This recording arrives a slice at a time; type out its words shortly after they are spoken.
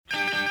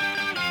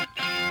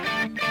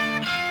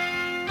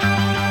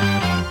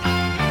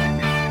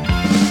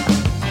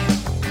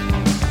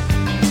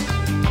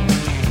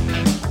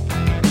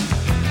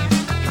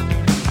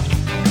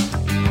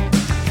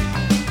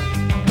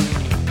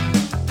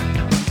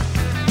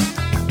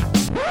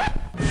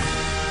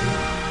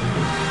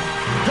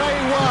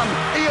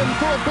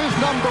for biz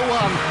number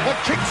one. A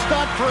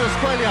kickstart for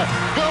Australia.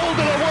 Gold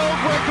and a world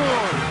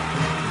record.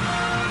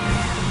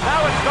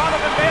 Now it's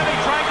Donovan Bailey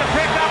trying to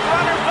pick up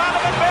runners.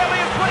 Donovan Bailey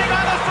is putting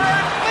on a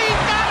third.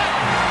 He's got it!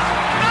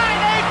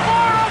 9.84,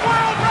 a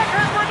world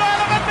record for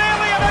Donovan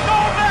Bailey and a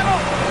gold medal.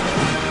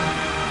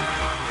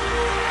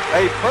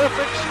 A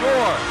perfect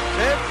score.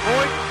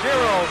 10.0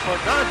 for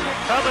Nadia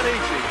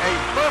Comaneci. A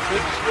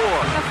perfect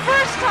score. The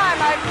first time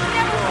I've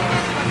never seen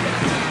anyone get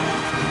a team.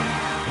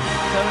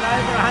 So in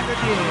over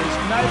 100 years,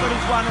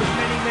 nobody's won as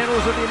many medals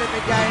at the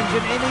Olympic Games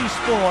in any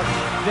sport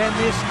than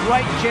this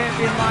great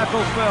champion, Michael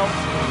Phelps.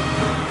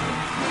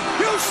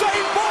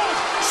 Usain Bolt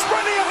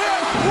sprinting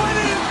ahead,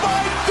 winning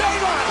by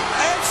daylight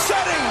and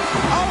setting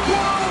a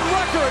world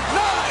record,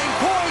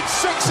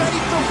 9.68.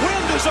 The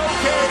wind is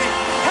okay.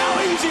 How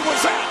easy was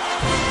that?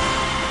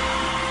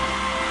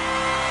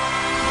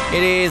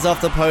 It is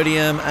Off the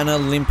Podium, an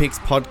Olympics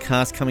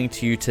podcast coming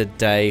to you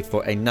today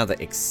for another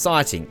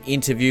exciting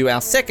interview. Our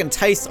second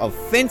taste of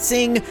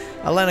fencing.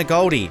 Alana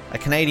Goldie, a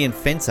Canadian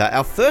fencer,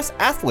 our first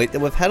athlete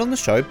that we've had on the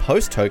show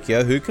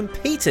post-Tokyo who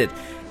competed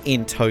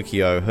in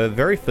Tokyo, her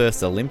very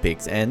first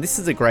Olympics. And this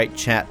is a great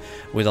chat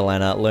with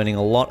Alana, learning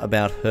a lot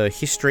about her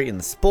history in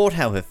the sport,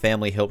 how her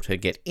family helped her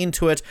get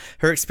into it,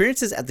 her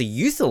experiences at the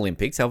Youth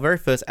Olympics, our very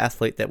first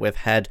athlete that we've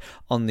had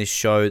on this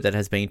show that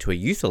has been to a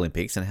Youth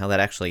Olympics, and how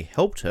that actually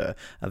helped her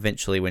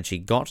eventually when she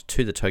got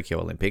to the Tokyo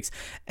Olympics,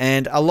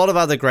 and a lot of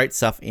other great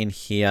stuff in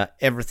here,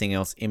 everything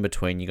else in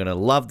between. You're going to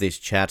love this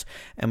chat,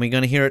 and we're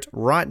going to hear it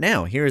right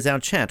now. Here is our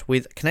chat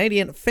with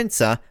Canadian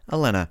fencer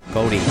Alana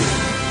Goldie.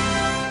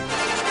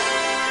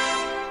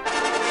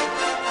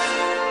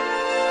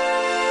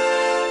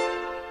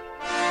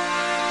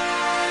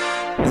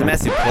 It's a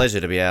massive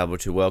pleasure to be able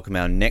to welcome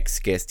our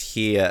next guest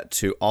here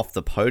to Off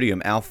the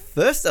Podium, our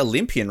first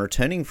Olympian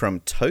returning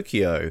from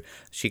Tokyo.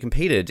 She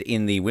competed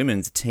in the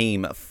women's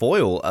team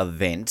foil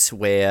event,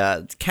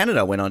 where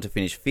Canada went on to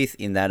finish 5th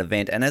in that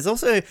event, and has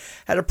also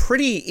had a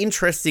pretty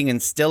interesting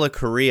and stellar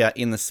career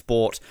in the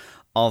sport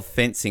of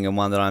fencing, and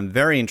one that I'm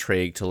very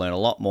intrigued to learn a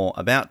lot more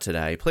about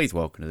today. Please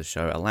welcome to the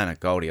show, Alana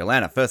Goldie.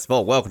 Alana, first of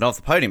all, welcome to Off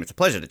the Podium. It's a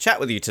pleasure to chat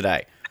with you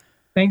today.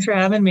 Thanks for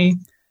having me.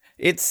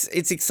 It's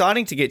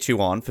exciting to get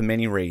you on for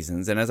many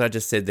reasons, and as I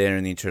just said there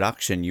in the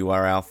introduction, you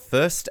are our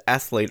first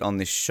athlete on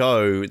this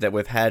show that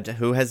we've had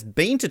who has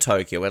been to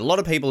Tokyo. A lot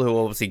of people who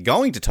are obviously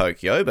going to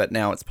Tokyo, but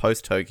now it's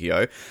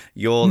post-Tokyo.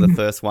 You're the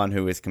first one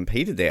who has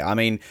competed there. I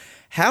mean,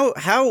 how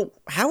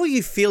are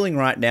you feeling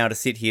right now to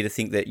sit here to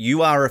think that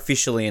you are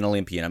officially an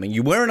Olympian? I mean,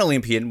 you were an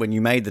Olympian when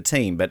you made the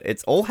team, but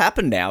it's all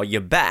happened now.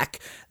 You're back.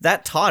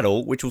 That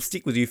title, which will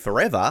stick with you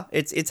forever,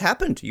 it's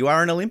happened. You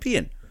are an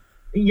Olympian.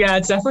 Yeah,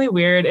 it's definitely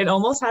weird. It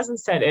almost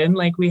hasn't set in.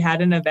 Like, we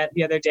had an event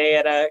the other day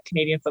at a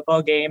Canadian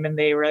football game, and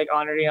they were like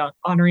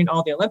honoring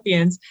all the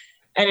Olympians.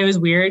 And it was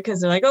weird because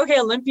they're like, okay,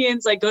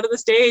 Olympians, like, go to the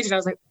stage. And I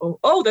was like,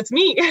 oh, that's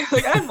me.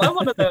 Like, I'm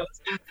one of those.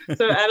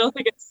 So I don't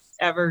think it's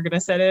ever going to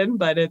set in,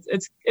 but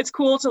it's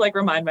cool to like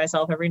remind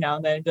myself every now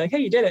and then and be like, hey,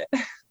 you did it.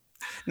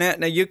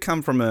 Now you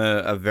come from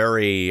a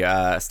very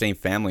esteemed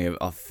family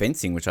of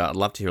fencing, which I'd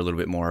love to hear a little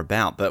bit more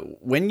about.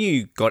 But when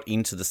you got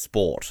into the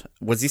sport,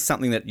 was this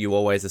something that you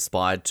always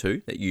aspired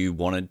to, that you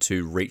wanted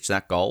to reach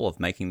that goal of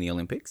making the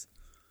Olympics?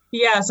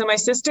 Yeah, so my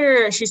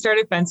sister, she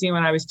started fencing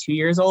when I was 2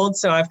 years old.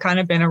 So I've kind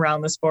of been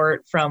around the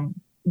sport from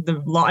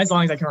as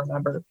long as I can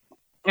remember.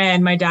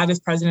 And my dad was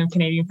president of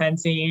Canadian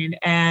Fencing,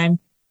 and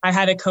I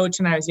had a coach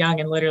when I was young,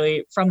 and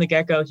literally from the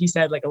get-go, he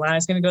said, like,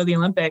 Alana's going to go to the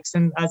Olympics.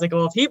 And I was like,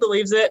 well, if he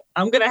believes it,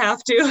 I'm going to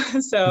have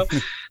to. So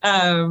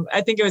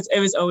I think it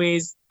was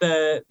always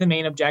the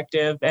main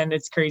objective. And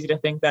it's crazy to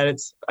think that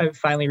I've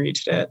finally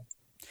reached it.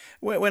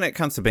 When it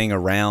comes to being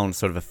around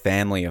sort of a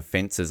family of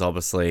fencers,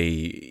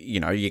 obviously, you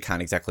know, you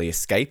can't exactly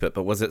escape it.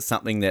 But was it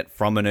something that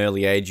from an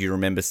early age you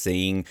remember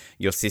seeing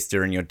your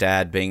sister and your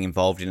dad being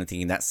involved in and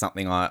thinking that's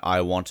something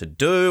I want to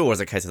do? Or was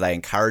it a case of they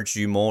encouraged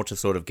you more to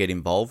sort of get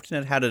involved in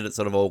it? How did it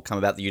sort of all come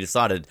about that you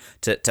decided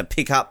to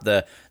pick up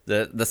the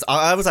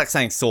I was like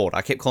saying sword.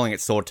 I kept calling it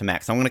sword to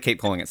Max. I'm going to keep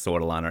calling it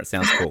sword, Alana. It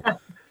sounds cool.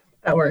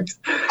 That works.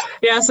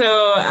 Yeah,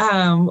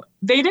 so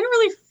they didn't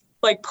really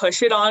like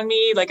push it on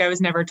me. Like, I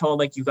was never told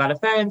like, you got to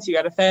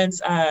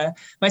fence.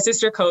 My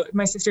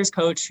sister's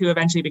coach, who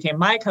eventually became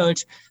my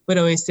coach, would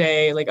always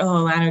say like,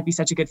 oh, Alana would be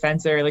such a good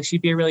fencer. Like,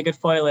 she'd be a really good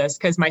foilist.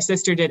 Cause my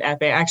sister did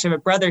épée. I actually have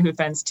a brother who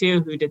fenced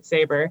too, who did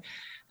saber.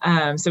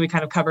 So we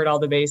kind of covered all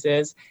the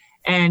bases.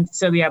 And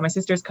so, yeah, my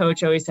sister's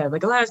coach always said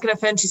like, Alana's going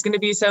to fence. She's going to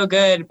be so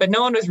good. But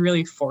no one was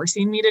really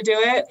forcing me to do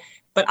it.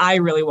 But I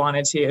really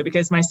wanted to,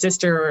 because my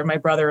sister or my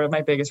brother were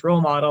my biggest role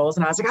models.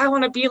 And I was like, I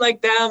want to be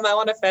like them. I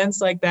want to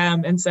fence like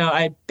them. And so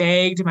I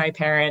begged my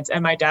parents,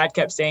 and my dad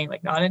kept saying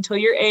like, not until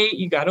you're 8,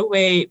 you got to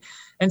wait.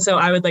 And so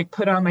I would like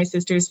put on my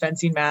sister's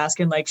fencing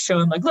mask and like show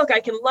him like, look, I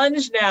can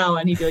lunge now.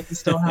 And he'd be like, you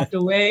still have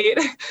to wait.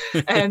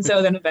 And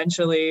so then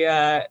eventually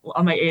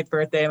on my 8th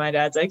birthday, my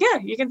dad's like, yeah,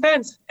 you can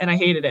fence. And I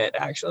hated it,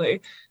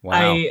 actually. Wow.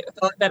 I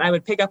thought that I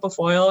would pick up a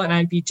foil and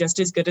I'd be just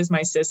as good as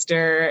my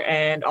sister.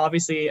 And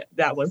obviously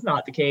that was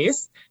not the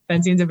case.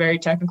 Fencing is a very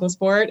technical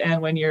sport.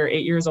 And when you're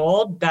 8 years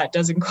old, that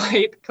doesn't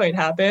quite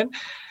happen.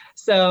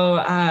 So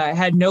I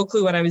had no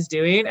clue what I was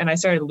doing, and I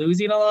started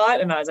losing a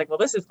lot. And I was like, well,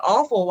 this is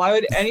awful. Why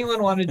would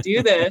anyone want to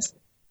do this?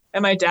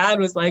 And my dad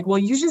was like, well,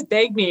 you just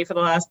begged me for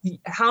the last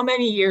how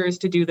many years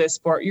to do this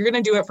sport? You're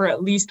going to do it for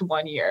at least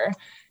 1 year.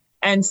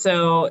 And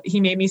so he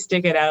made me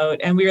stick it out.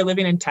 And we were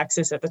living in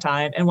Texas at the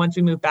time. And once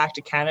we moved back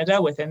to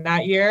Canada within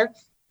that year,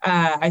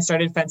 I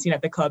started fencing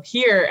at the club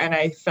here, and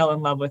I fell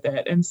in love with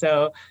it. And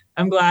so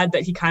I'm glad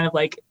that he kind of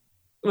like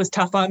was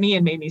tough on me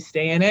and made me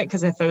stay in it,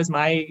 because if it was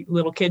my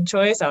little kid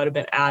choice, I would have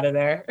been out of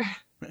there.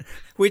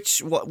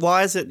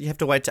 Why is it you have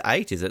to wait to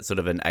 8? Is it sort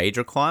of an age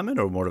requirement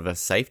or more of a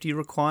safety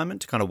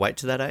requirement to kind of wait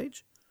to that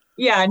age?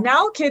 Yeah,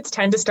 now kids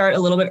tend to start a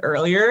little bit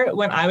earlier.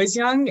 When I was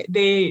young,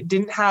 they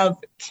didn't have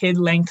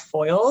kid-length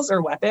foils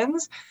or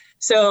weapons.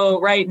 So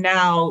right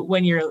now,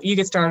 when you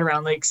get started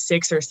around like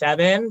 6 or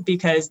 7,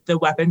 because the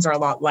weapons are a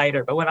lot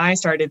lighter. But when I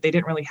started, they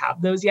didn't really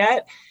have those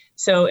yet.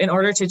 So in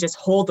order to just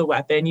hold the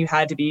weapon, you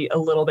had to be a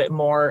little bit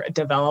more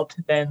developed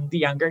than the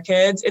younger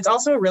kids. It's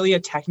also really a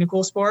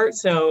technical sport.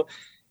 So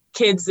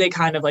kids, they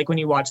kind of like, when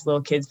you watch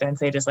little kids fence,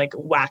 they just like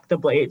whack the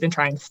blades and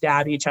try and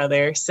stab each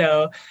other.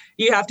 So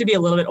you have to be a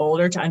little bit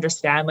older to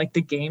understand like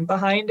the game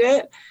behind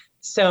it.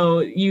 So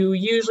you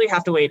usually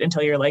have to wait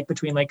until you're like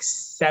between like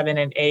 7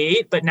 and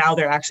 8, but now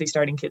they're actually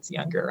starting kids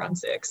younger, around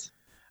 6.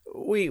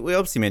 We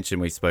obviously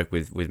mentioned we spoke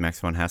with Max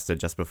von Haster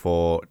just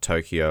before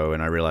Tokyo,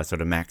 and I realised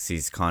sort of Max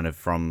is kind of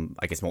from,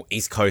 I guess, more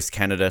East Coast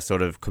Canada,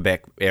 sort of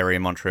Quebec area,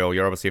 Montreal.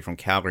 You're obviously from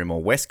Calgary,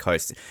 more West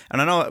Coast.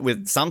 And I know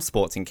with some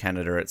sports in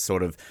Canada, it's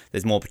sort of,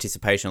 there's more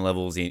participation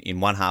levels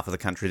in one half of the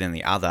country than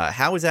the other.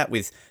 How is that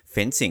with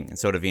fencing and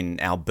sort of in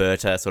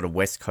Alberta, sort of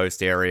West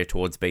Coast area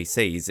towards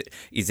BC?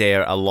 Is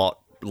there a lot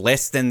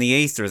less than the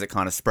East, or is it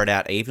kind of spread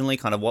out evenly?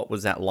 Kind of what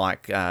was that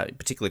like,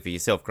 particularly for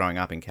yourself growing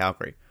up in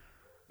Calgary?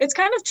 It's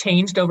kind of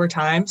changed over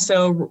time.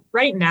 So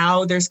right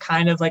now there's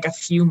kind of like a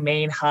few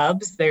main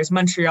hubs. There's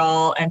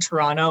Montreal and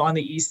Toronto on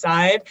the east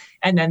side,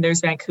 and then there's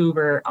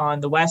Vancouver on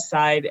the west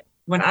side.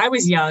 When I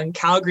was young,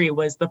 Calgary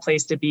was the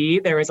place to be.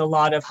 There was a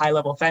lot of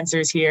high-level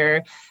fencers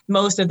here.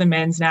 Most of the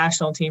men's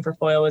national team for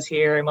foil was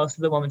here, and most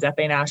of the women's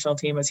FA national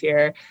team was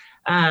here.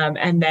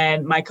 And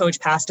then my coach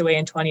passed away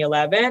in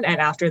 2011.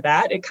 And after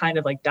that, it kind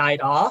of like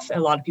died off. A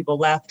lot of people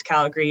left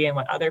Calgary and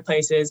went other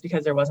places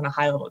because there wasn't a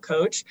high-level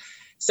coach.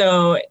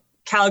 So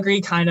Calgary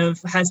kind of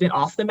has been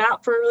off the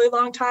map for a really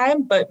long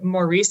time, but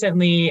more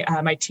recently,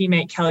 my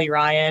teammate Kelly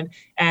Ryan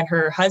and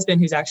her husband,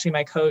 who's actually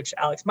my coach,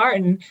 Alex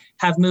Martin,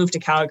 have moved to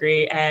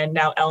Calgary, and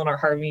now Eleanor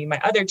Harvey,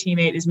 my other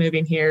teammate, is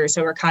moving here.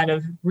 So we're kind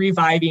of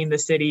reviving the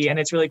city, and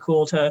it's really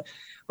cool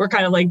we're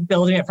kind of like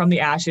building it from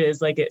the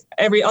ashes, like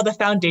all the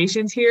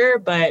foundations here,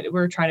 but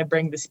we're trying to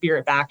bring the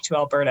spirit back to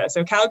Alberta.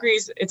 So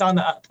it's on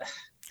the up.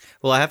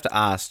 Well, I have to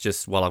ask,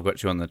 just while I've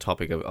got you on the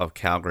topic of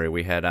Calgary,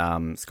 we had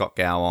Scott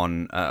Gow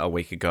on a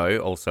week ago,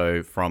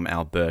 also from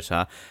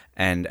Alberta.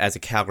 And as a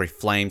Calgary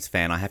Flames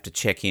fan, I have to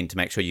check in to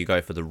make sure you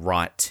go for the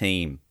right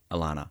team,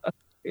 Alana.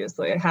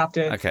 Obviously, I have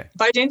to. Okay.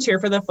 If I didn't cheer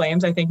for the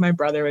Flames, I think my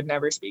brother would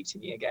never speak to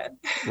me again.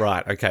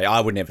 Right. Okay. I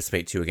would never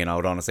speak to you again. I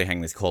would honestly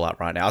hang this call up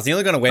right now. I was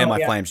only going to wear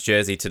my Flames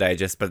jersey today,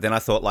 but then I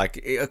thought like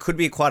it could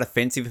be quite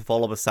offensive if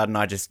all of a sudden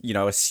I just,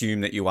 assume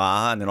that you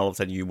are, and then all of a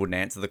sudden you wouldn't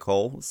answer the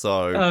call.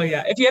 So. Oh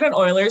yeah. If you had an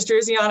Oilers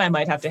jersey on, I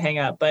might have to hang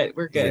up, but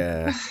we're good.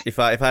 Yeah. If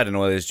I had an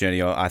Oilers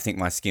jersey, I think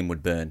my skin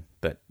would burn.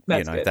 But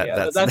that's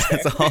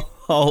that's a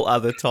whole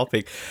other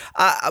topic.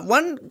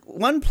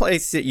 One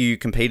place that you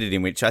competed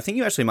in, which I think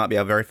you actually might be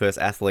our very first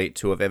athlete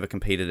to have ever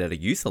competed at a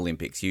Youth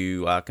Olympics.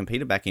 You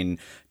competed back in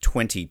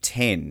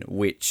 2010,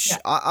 which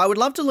I would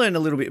love to learn a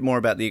little bit more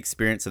about the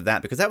experience of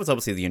that, because that was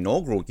obviously the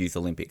inaugural Youth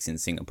Olympics in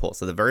Singapore.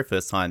 So the very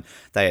first time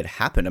they had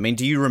happened. I mean,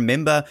 do you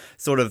remember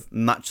sort of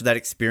much of that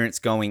experience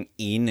going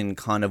in and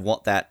kind of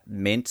what that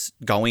meant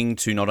going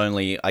to not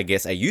only, I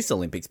guess, a Youth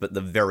Olympics, but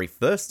the very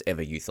first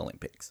ever Youth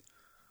Olympics?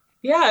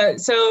 Yeah,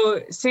 so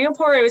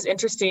Singapore, it was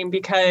interesting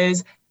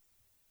because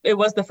it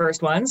was the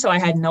first one. So I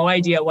had no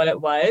idea what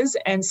it was.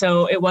 And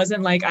so it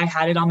wasn't like I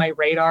had it on my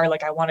radar,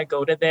 like I want to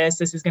go to this.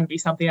 This is going to be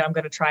something I'm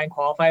going to try and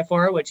qualify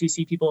for, which you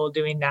see people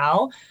doing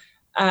now.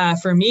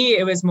 For me,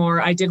 it was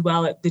more, I did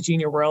well at the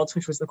Junior Worlds,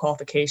 which was the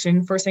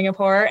qualification for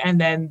Singapore. And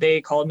then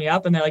they called me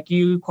up and they're like,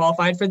 you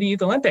qualified for the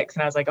Youth Olympics.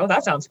 And I was like, oh,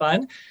 that sounds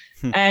fun.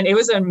 And it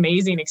was an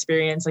amazing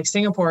experience. Like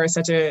Singapore is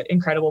such an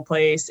incredible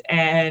place.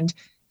 And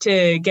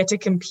to get to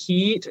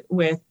compete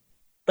with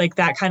like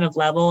that kind of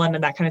level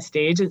and that kind of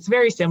stage, it's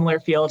very similar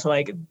feel to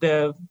like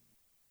the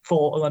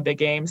full Olympic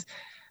Games.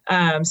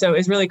 So it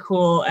was really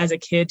cool as a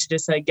kid to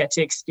just like get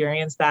to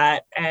experience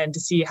that and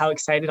to see how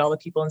excited all the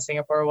people in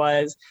Singapore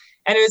was.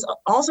 And it was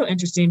also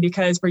interesting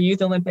because for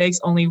Youth Olympics,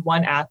 only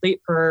one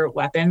athlete per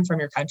weapon from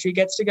your country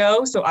gets to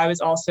go. So I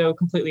was also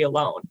completely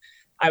alone.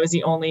 I was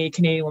the only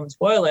Canadian women's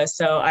foilist,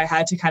 so I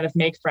had to kind of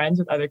make friends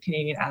with other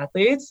Canadian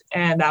athletes,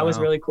 and that was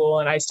really cool.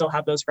 And I still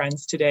have those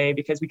friends today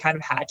because we kind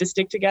of had to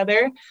stick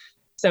together.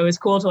 So it was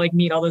cool to like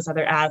meet all those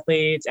other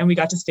athletes, and we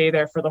got to stay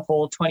there for the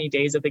whole 20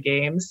 days of the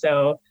games.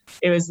 So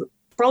it was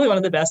probably one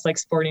of the best like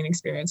sporting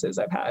experiences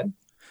I've had.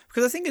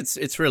 Because I think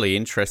it's really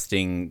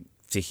interesting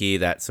to hear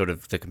that sort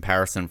of the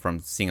comparison from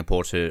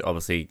Singapore to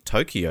obviously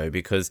Tokyo,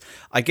 because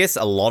I guess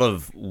a lot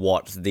of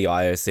what the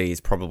IOC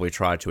has probably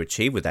tried to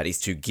achieve with that is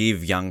to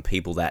give young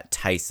people that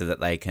taste so that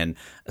they can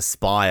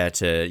aspire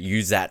to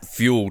use that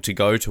fuel to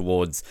go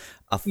towards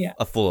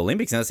a full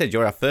Olympics. And as I said,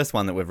 you're our first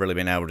one that we've really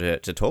been able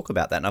to talk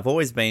about that. And I've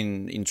always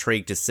been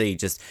intrigued to see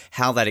just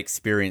how that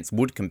experience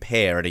would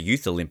compare at a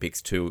youth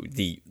Olympics to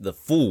the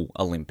full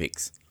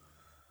Olympics.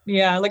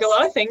 Yeah, like a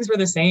lot of things were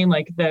the same,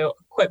 like the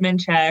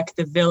equipment check,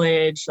 the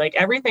village, like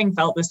everything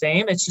felt the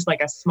same. It's just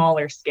like a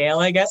smaller scale,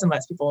 I guess,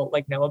 unless people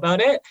like know about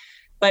it.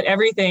 But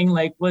everything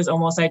like was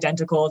almost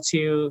identical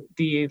to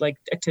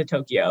to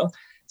Tokyo.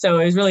 So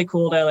it was really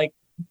cool to like,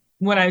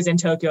 when I was in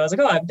Tokyo, I was like,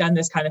 oh, I've done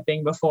this kind of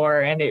thing before.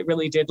 And it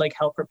really did like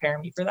help prepare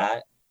me for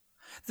that.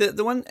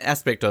 The one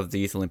aspect of the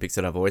Youth Olympics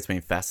that I've always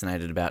been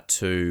fascinated about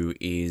too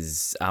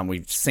is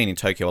we've seen in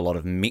Tokyo a lot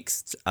of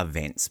mixed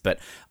events, but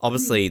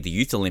obviously the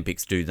Youth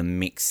Olympics do the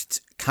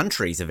mixed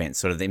countries events,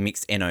 sort of the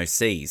mixed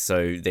NOCs,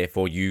 so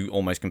therefore you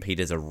almost compete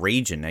as a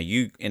region. Now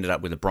you ended up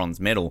with a bronze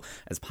medal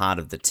as part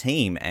of the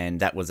team, and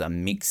that was a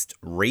mixed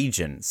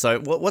region. So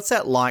what's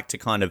that like to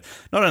kind of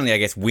not only, I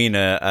guess, win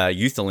a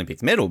Youth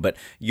Olympics medal, but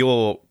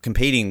you're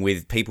competing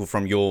with people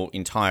from your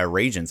entire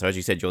region. So as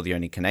you said, you're the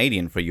only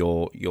Canadian for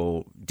your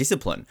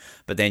discipline,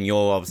 but then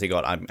you're obviously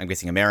got, I'm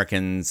guessing,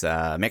 Americans,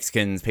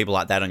 Mexicans, people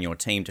like that on your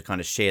team to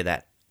kind of share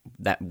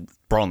that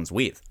bronze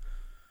with.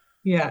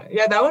 Yeah,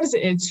 that one is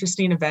an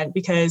interesting event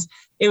because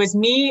it was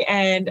me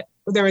and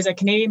there was a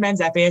Canadian men's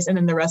epeists, and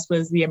then the rest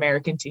was the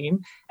American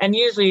team. And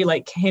usually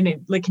like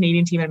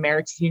Canadian team and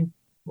American team,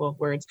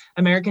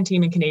 American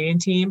team and Canadian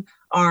team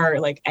are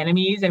like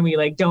enemies, and we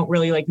like don't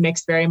really like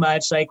mix very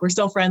much. Like we're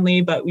still friendly,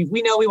 but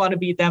we know we want to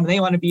beat them and they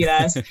want to beat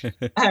us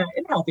in a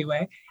healthy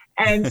way.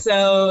 And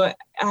so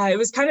it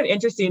was kind of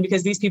interesting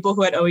because these people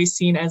who I'd always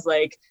seen as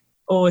like,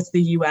 oh, it's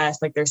the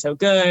US, like they're so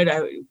good,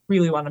 I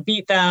really want to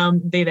beat them,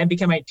 they then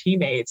became my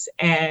teammates.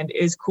 And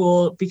it was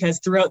cool because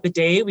throughout the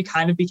day, we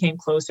kind of became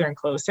closer and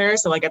closer.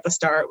 So like at the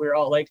start, we were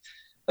all like,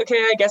 okay,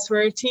 I guess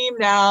we're a team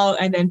now.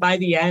 And then by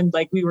the end,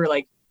 like we were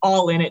like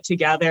all in it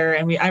together.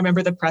 And I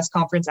remember the press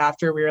conference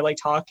after, we were like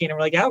talking and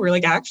we're like, yeah, we're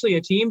like actually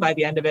a team by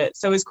the end of it.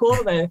 So it was cool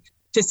to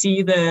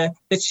see the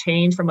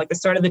change from like the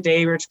start of the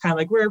day. We were just kind of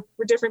like, we're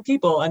different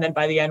people. And then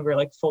by the end, we're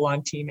like full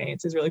on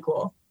teammates. It's really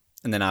cool.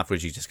 And then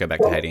afterwards, you just go back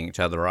to hating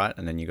each other, right?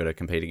 And then you got to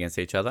compete against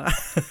each other.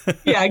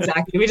 Yeah,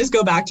 exactly. We just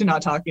go back to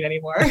not talking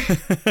anymore.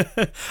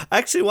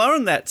 Actually, while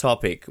on that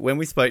topic, when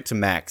we spoke to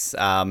Max,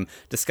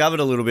 discovered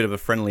a little bit of a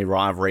friendly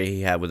rivalry he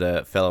had with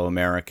a fellow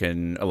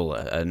American,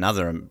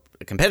 another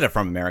competitor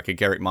from America,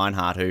 Garrick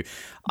Meinhardt,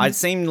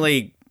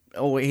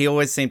 who he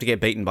always seemed to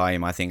get beaten by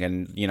him, I think.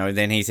 And,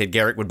 then he said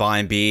Garrick would buy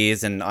him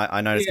beers. And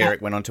I noticed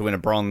Garrick went on to win a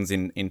bronze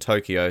in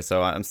Tokyo.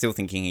 So I'm still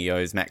thinking he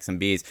owes Max some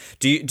beers.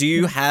 Do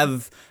you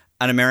have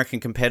an American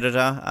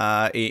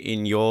competitor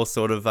in your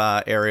sort of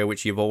area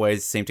which you've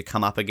always seemed to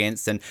come up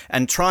against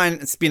and try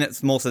and spin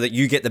it more so that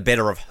you get the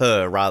better of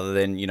her rather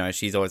than,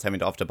 she's always having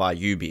to have to buy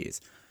you beers?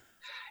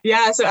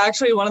 Yeah, so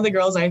actually one of the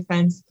girls I've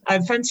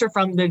fenced her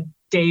from the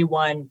day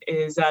one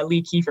is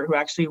Lee Kiefer, who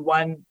actually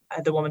won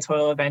the Women's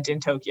Foil event in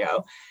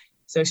Tokyo.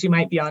 So she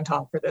might be on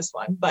top for this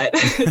one, but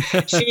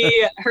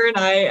her and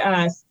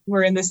I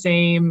were in the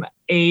same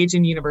age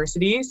in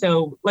university.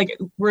 So like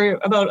we're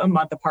about a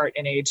month apart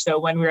in age. So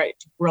when we were at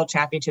World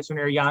Championships when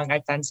we were young,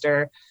 I fenced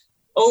her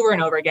over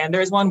and over again.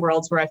 There was one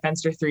Worlds where I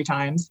fenced her 3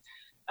 times.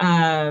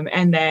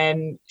 And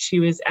then she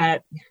went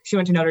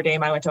to Notre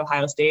Dame. I went to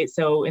Ohio State.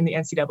 So in the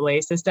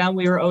NCAA system,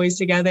 we were always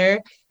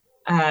together.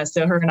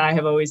 So her and I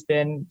have always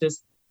been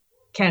just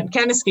can't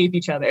escape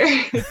each other.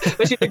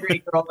 But she's a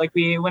great girl. Like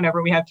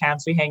whenever we have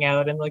camps, we hang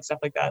out and like stuff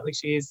like that. Like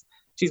she's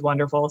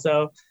wonderful.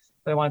 So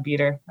I want to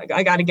beat her.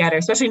 I got to get her,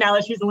 especially now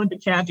that she's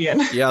Olympic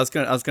champion. Yeah, I was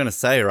going to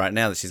say right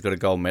now that she's got a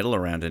gold medal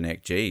around her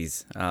neck.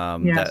 Geez.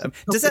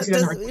 Does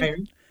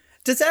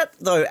that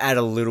though add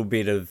a little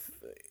bit of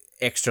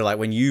extra, like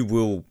when you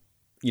will,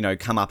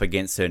 come up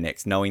against her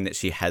next, knowing that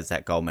she has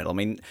that gold medal? I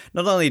mean,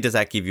 not only does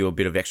that give you a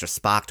bit of extra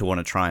spark to want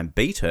to try and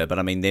beat her, but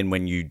I mean, then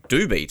when you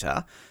do beat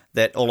her,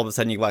 that all of a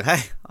sudden you're like,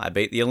 hey, I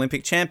beat the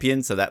Olympic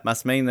champion, so that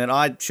must mean that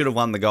I should have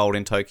won the gold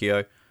in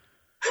Tokyo.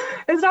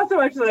 It's not so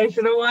much that I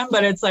should have won,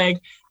 but it's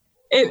like,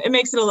 it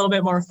makes it a little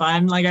bit more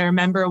fun. Like I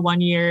remember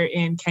one year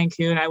in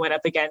Cancun, I went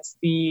up against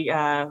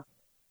the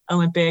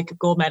Olympic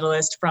gold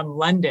medalist from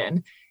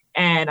London.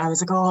 And I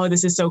was like, oh,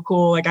 this is so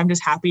cool. Like, I'm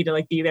just happy to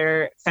like be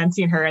there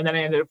fencing her. And then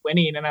I ended up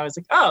winning. And I was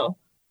like, oh,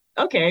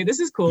 okay, this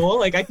is cool.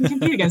 Like I can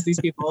compete against these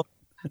people.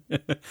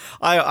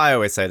 I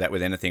always say that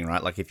with anything,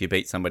 right? Like if you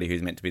beat somebody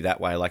who's meant to be that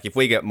way, like if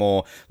we get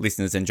more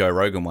listeners than Joe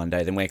Rogan one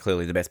day, then we're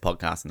clearly the best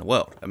podcast in the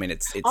world. I mean,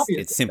 it's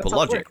simple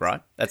logic, right?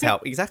 That's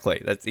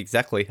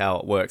exactly how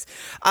it works.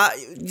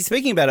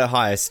 Speaking about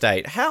Ohio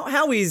State,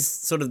 how is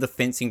sort of the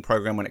fencing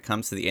program when it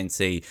comes to the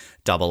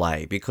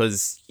NCAA?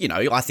 Because,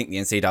 I think the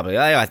NCAA,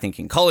 I think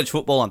in college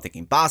football, I'm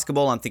thinking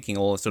basketball, I'm thinking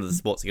all sort of the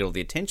sports that get all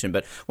the attention.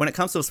 But when it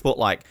comes to a sport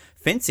like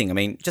fencing, I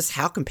mean, just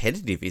how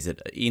competitive is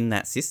it in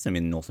that system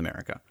in North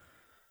America?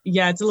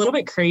 Yeah, it's a little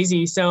bit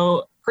crazy.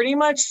 So pretty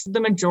much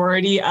the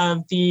majority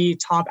of the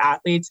top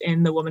athletes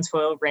in the women's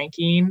foil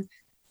ranking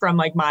from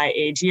like my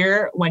age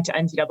year went to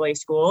NCAA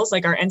schools.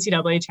 Like our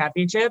NCAA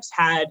championships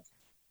had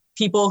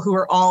people who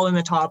were all in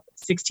the top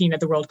 16 at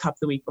the World Cup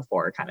the week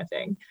before, kind of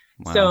thing.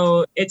 Wow.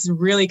 So it's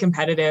really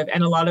competitive.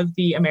 And a lot of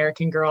the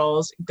American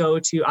girls go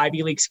to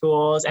Ivy League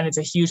schools, and it's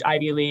a huge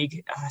Ivy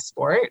League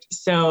sport.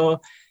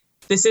 So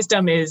the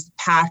system is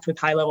packed with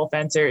high level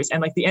fencers.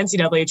 And like the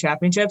NCAA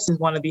championships is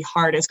one of the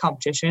hardest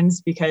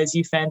competitions because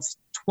you fence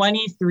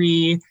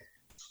 23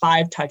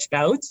 5-touch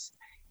bouts.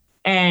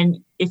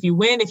 And if you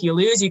win, if you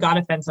lose, you got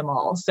to fence them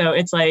all. So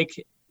it's like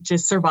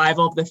just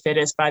survival of the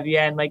fittest by the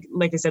end.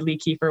 Like I said, Lee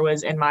Kiefer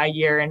was in my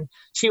year, and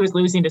she was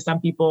losing to some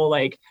people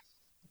like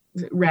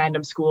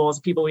random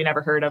schools, people we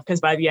never heard of, because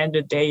by the end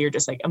of the day, you're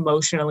just like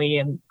emotionally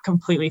and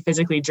completely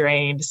physically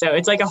drained. So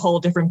it's like a whole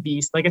different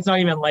beast. Like it's not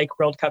even like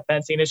World Cup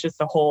fencing. It's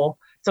just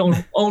its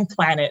own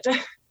planet.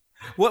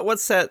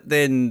 What's that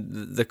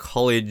then, the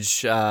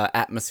college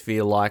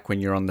atmosphere like when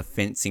you're on the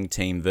fencing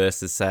team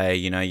versus, say,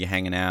 you know, you're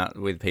hanging out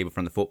with people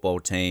from the football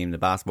team, the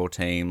basketball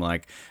team,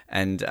 like,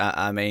 and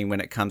I mean,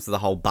 when it comes to the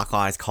whole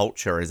Buckeyes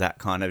culture, is that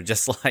kind of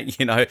just like,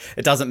 you know,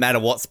 it doesn't matter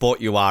what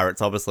sport you are,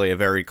 it's obviously a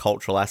very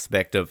cultural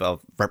aspect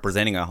of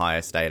representing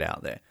Ohio State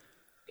out there?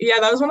 Yeah,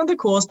 that was one of the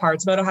coolest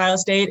parts about Ohio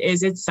State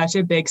is it's such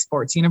a big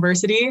sports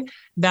university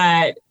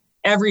that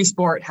every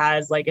sport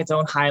has like its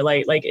own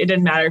highlight. Like it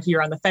didn't matter if you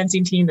were on the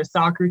fencing team, the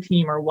soccer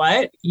team, or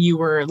what, you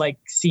were like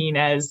seen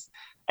as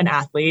an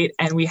athlete.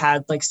 And we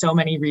had like so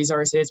many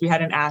resources. We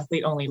had an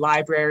athlete only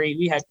library.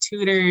 We had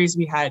tutors.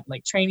 We had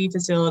like training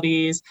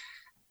facilities.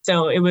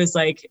 So it was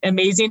like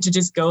amazing to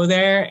just go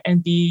there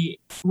and be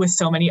with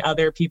so many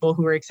other people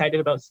who were excited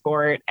about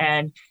sport.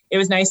 And it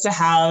was nice to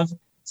have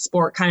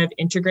sport kind of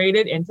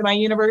integrated into my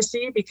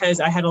university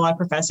because I had a lot of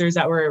professors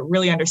that were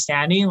really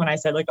understanding when I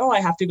said like, oh, I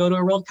have to go to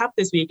a World Cup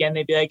this weekend.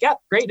 They'd be like, yep,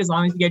 great. As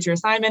long as you get your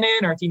assignment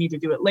in, or if you need to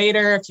do it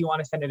later, if you want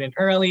to send it in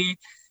early.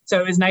 So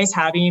it was nice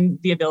having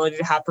the ability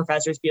to have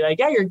professors be like,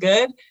 yeah, you're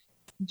good.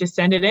 Just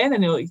send it in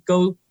and it'll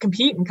go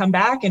compete and come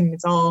back and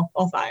it's all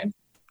fine.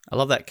 I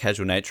love that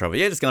casual nature of it.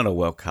 Yeah, just going to a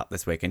World Cup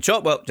this weekend. Sure,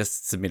 well,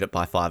 just submit it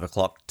by 5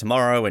 o'clock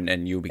tomorrow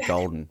and you'll be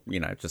golden. You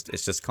know,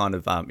 it's just kind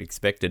of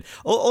expected.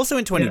 Also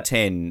in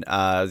 2010, it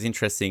was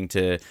interesting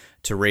to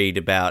read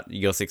about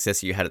your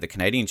success you had at the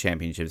Canadian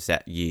Championships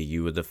that year.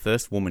 You were the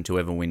first woman to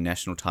ever win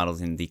national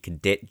titles in the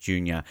cadet,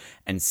 junior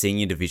and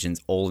senior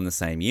divisions all in the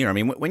same year. I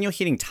mean, when you're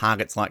hitting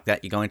targets like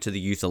that, you're going to the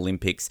Youth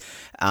Olympics.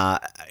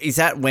 Is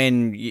that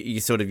when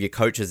you sort of, your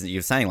coaches,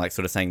 you're saying, like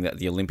sort of saying that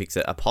the Olympics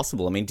are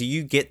possible? I mean, do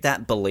you get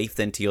that belief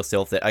then to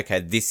yourself that,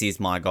 okay, this is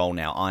my goal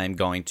now. I am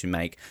going to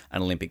make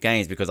an Olympic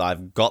Games because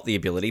I've got the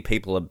ability.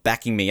 People are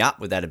backing me up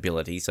with that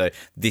ability. So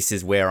this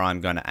is where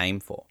I'm going to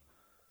aim for.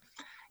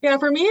 Yeah,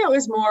 for me, it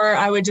was more,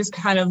 I would just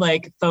kind of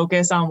like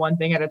focus on one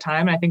thing at a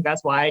time. And I think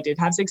that's why I did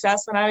have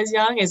success when I was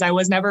young, is I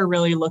was never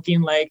really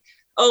looking like,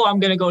 oh, I'm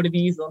going to go to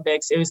these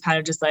Olympics. It was kind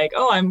of just like,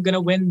 oh, I'm going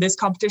to win this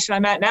competition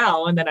I'm at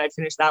now. And then I'd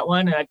finish that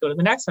one and I'd go to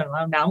the next one.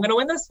 Well, now I'm going to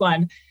win this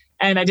one.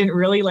 And I didn't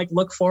really like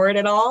look forward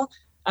at all.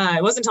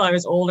 It wasn't until I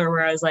was older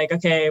where I was like,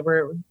 okay,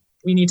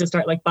 we need to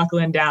start like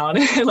buckling down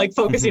and like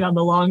focusing on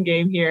the long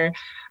game here.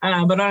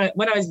 But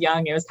when I was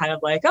young, it was kind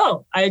of like,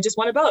 oh, I just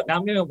won a boat. Now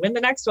I'm going to win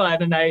the next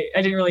one. And I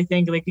didn't really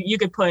think like you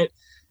could put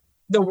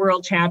the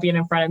world champion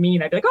in front of me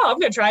and I'd be like, oh, I'm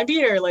going to try and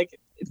beat her. Like,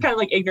 it's kind of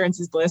like ignorance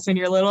is bliss when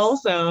you're little.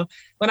 So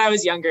when I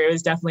was younger, it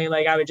was definitely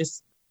like, I would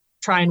just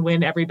try and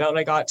win every bout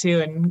I got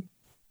to. And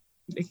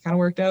it kind of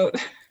worked out.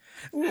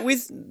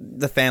 With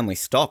the family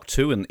stock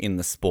too in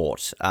the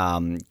sport,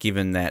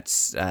 given that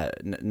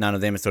none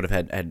of them sort of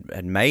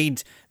had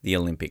made the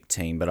Olympic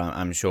team, but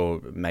I'm sure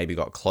maybe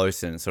got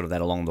close and sort of that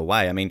along the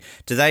way. I mean,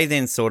 do they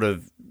then sort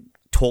of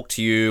talk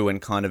to you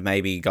and kind of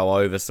maybe go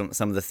over some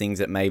of the things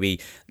that maybe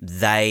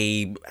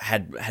they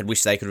had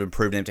wished they could have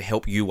improved them to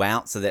help you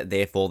out, so that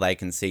therefore they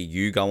can see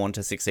you go on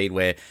to succeed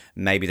where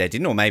maybe they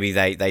didn't, or maybe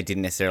they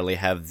didn't necessarily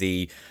have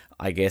the,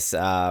 I guess,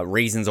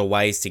 reasons or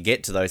ways to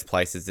get to those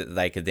places that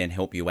they could then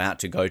help you out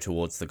to go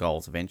towards the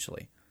goals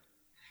eventually?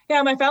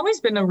 Yeah, my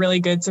family's been a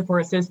really good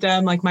support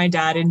system. Like my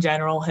dad in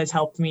general has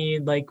helped me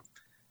like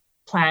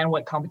plan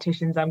what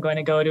competitions I'm going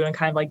to go to and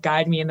kind of like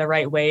guide me in the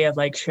right way of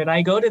like, should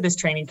I go to this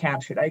training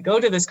camp? Should I go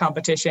to this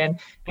competition?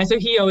 And so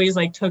he always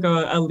like took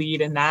a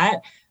lead in that.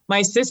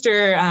 My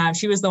sister,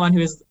 she was the one who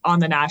was on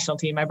the national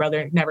team. My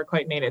brother never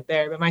quite made it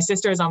there, but my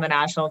sister was on the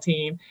national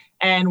team.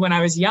 And when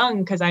I was young,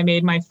 because I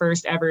made my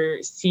first ever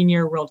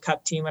senior World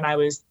Cup team when I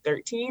was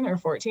 13 or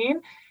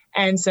 14.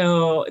 And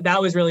so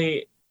that was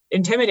really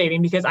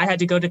intimidating because I had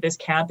to go to this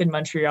camp in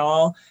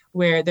Montreal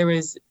where it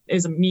was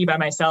me by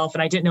myself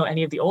and I didn't know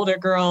any of the older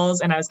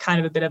girls and I was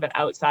kind of a bit of an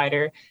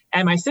outsider.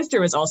 And my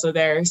sister was also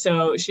there.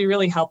 So she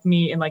really helped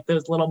me in like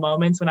those little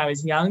moments when I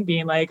was young,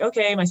 being like,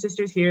 okay, my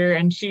sister's here.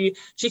 And she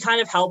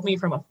kind of helped me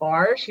from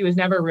afar. She was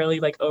never really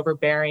like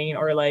overbearing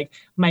or like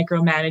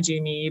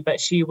micromanaging me, but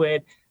she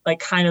would like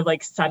kind of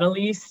like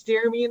subtly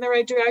steer me in the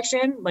right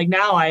direction. Like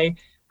now I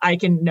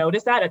can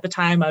notice that. At the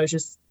time I was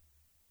just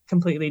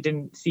completely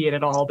didn't see it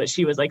at all, but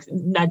she was like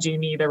nudging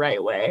me the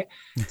right way.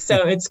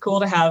 So it's cool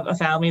to have a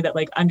family that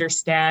like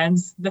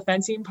understands the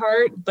fencing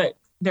part, but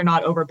they're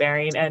not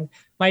overbearing. And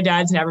my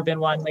dad's never been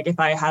one, like if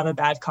I have a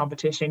bad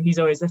competition, he's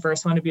always the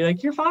first one to be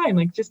like, you're fine,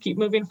 like just keep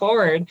moving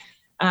forward.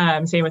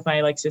 Same with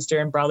my like sister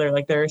and brother,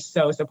 like they're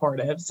so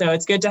supportive. So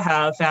it's good to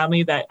have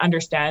family that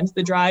understands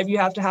the drive you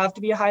have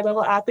to be a high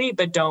level athlete,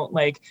 but don't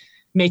like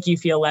make you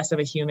feel less of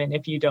a human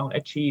if you don't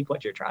achieve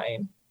what you're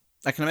trying.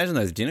 I can imagine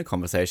those dinner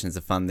conversations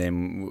are fun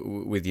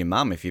then with your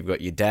mum, if you've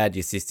got your dad,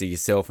 your sister,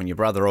 yourself, and your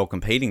brother all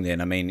competing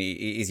then. I mean,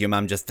 is your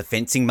mum just the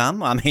fencing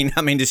mum? I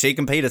mean, does she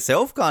compete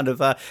herself? Kind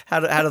of, how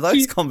do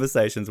those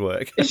conversations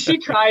work? She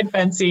tried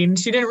fencing.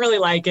 She didn't really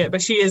like it,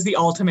 but she is the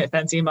ultimate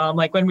fencing mom.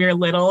 Like when we were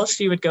little,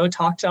 she would go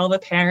talk to all the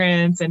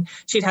parents and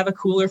she'd have a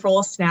cooler full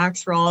of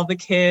snacks for all of the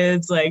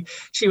kids. Like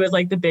she was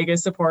like the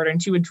biggest supporter,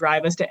 and she would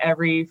drive us to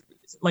every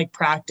like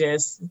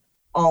practice,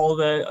 all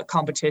the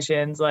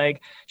competitions.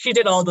 Like she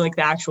did all the like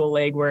the actual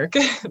legwork,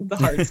 the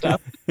hard stuff.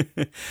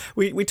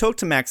 We talked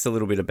to Max a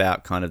little bit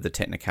about kind of the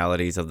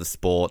technicalities of the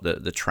sport,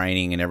 the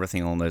training and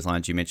everything along those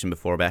lines. You mentioned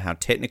before about how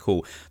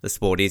technical the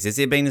sport is. Has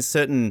there been a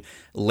certain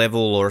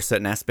level or a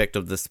certain aspect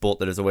of the sport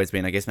that has always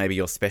been, I guess, maybe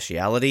your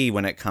speciality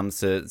when it comes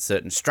to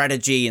certain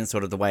strategy and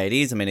sort of the way it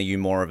is? I mean, are you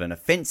more of an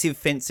offensive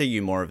fencer? Are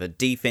you more of a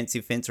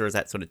defensive fencer? Has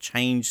that sort of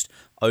changed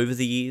over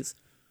the years?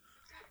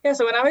 Yeah,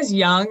 so when I was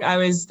young, I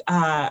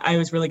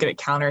was really good at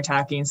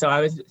counterattacking. So I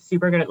was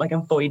super good at like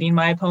avoiding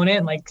my opponent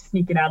and like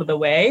sneaking out of the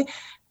way.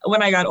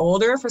 When I got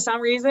older, for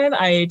some reason,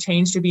 I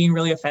changed to being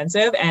really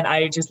offensive, and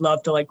I just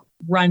love to like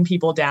run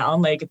people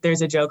down. Like if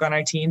there's a joke on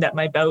our team that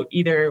my bout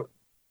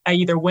I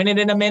either win it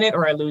in a minute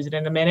or I lose it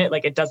in a minute.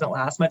 Like it doesn't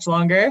last much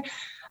longer.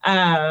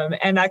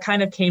 And that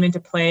kind of came into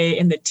play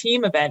in the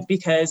team event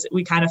because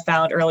we kind of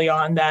found early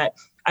on that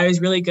I was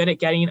really good at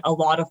getting a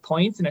lot of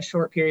points in a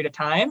short period of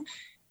time.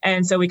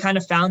 And so we kind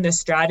of found this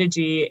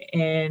strategy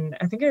in,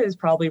 I think it was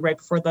probably right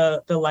before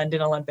the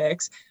London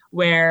Olympics,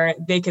 where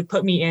they could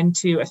put me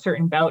into a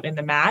certain bout in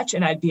the match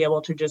and I'd be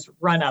able to just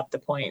run up the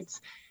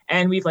points.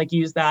 And we've like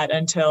used that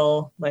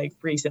until like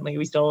recently.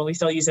 We still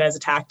use it as a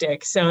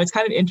tactic. So it's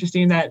kind of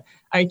interesting that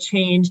I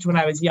changed when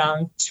I was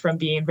young from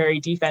being very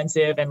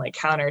defensive and like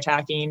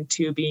counterattacking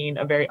to being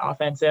a very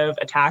offensive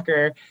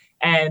attacker,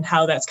 and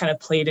how that's kind of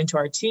played into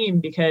our team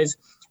because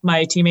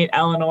my teammate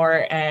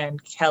Eleanor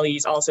and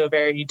Kelly's also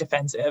very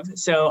defensive.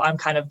 So I'm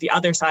kind of the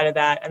other side of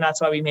that. And that's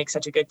why we make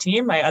such a good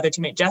team. My other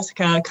teammate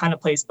Jessica kind of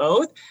plays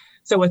both.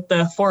 So with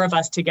the four of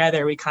us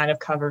together, we kind of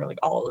cover like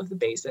all of the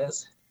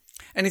bases.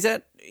 And is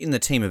that in the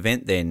team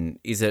event then,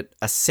 is it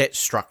a set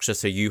structure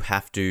so you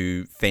have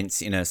to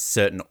fence in a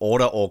certain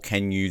order, or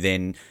can you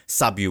then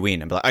sub you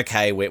in and be like,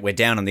 okay, we're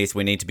down on this,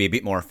 we need to be a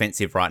bit more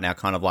offensive right now,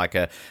 kind of like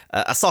a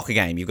soccer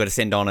game. You've got to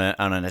send on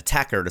an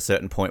attacker at a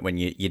certain point when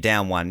you're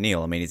down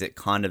 1-0. I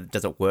mean,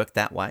 does it work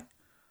that way?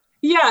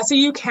 Yeah, so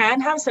you can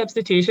have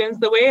substitutions.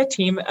 The way a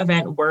team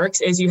event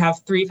works is you have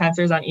 3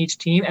 fencers on each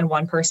team and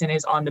 1 person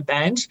is on the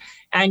bench,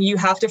 and you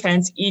have to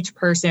fence each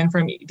person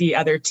from the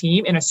other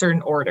team in a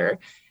certain order.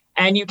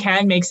 And you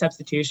can make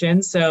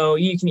substitutions. So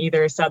you can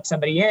either sub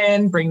somebody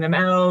in, bring them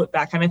out,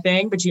 that kind of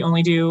thing, but you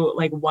only do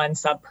like 1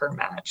 sub per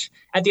match.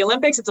 At the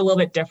Olympics, it's a little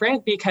bit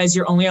different because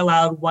you're only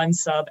allowed 1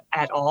 sub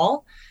at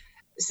all.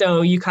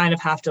 So you kind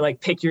of have to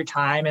like pick your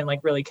time and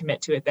like really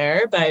commit to it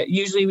there. But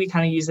usually we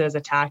kind of use it as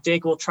a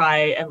tactic. We'll try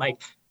and like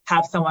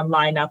have someone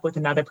line up with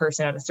another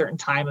person at a certain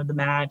time of the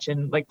match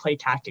and like play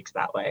tactics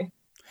that way.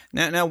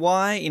 Now,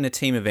 why in a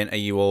team event are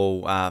you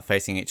all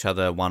facing each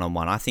other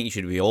one-on-one? I think you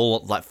should be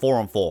all like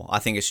 4-on-4. I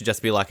think it should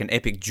just be like an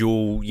epic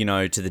duel,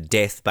 to the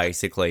death,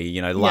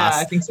 basically.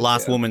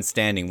 Last woman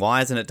standing.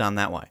 Why isn't it done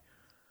that way?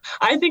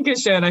 I think it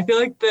should. I feel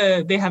like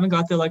they haven't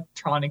got the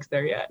electronics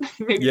there yet.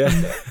 Maybe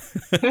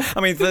someday.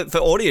 I mean, for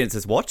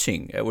audiences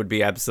watching, it would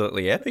be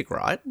absolutely epic,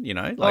 right?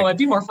 It'd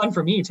be more fun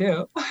for me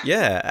too.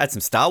 Yeah, add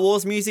some Star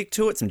Wars music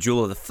to it, some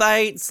Duel of the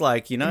Fates.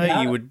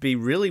 You would be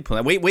really.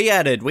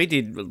 We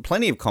did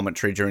plenty of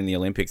commentary during the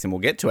Olympics, and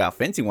we'll get to our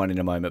fencing one in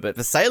a moment. But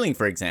for sailing,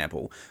 for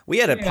example,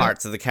 we added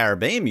Pirates of the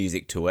Caribbean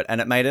music to it,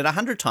 and it made it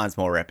 100 times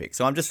more epic.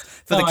 So I'm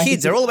just the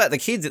kids. They're all about the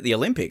kids at the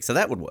Olympics, so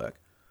that would work.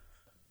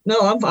 No,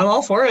 I'm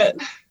all for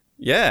it.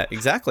 Yeah,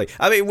 exactly.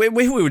 I mean, when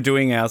we were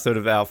doing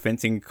our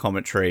fencing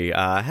commentary,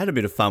 I had a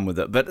bit of fun with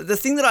it. But the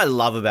thing that I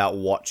love about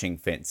watching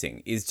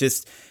fencing is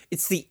just,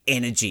 it's the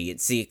energy,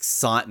 it's the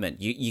excitement.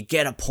 You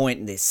get a point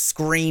and they're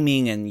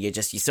screaming and you're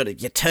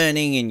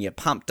turning and you're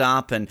pumped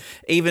up. And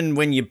even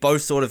when you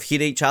both sort of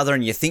hit each other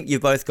and you think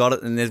you've both got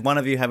it and there's one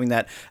of you having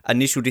that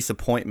initial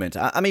disappointment.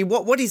 I mean,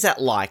 what is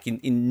that like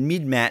in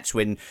mid-match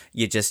when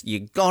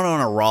you've gone on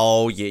a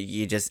roll,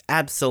 you're just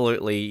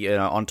absolutely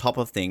on top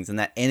of things, and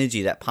that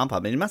energy, that pump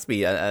up? I mean, it must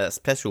be a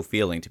special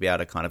feeling to be able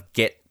to kind of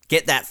get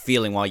that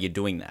feeling while you're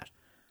doing that.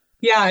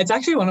 Yeah, it's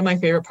actually one of my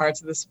favorite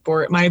parts of the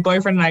sport. My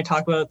boyfriend and I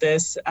talk about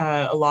this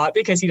a lot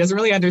because he doesn't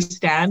really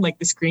understand like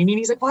the screaming.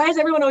 He's like, why is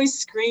everyone always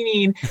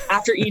screaming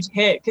after each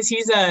hit? Because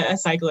he's a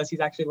cyclist. He's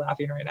actually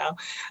laughing right now.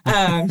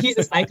 He's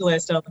a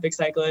cyclist, an Olympic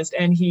cyclist.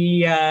 And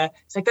he's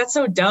like, that's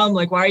so dumb.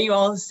 Like, why are you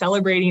all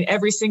celebrating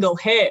every single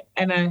hit?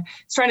 And I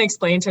was trying to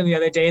explain to him the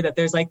other day that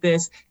there's like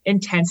this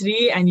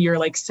intensity and you're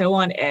like so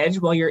on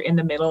edge while you're in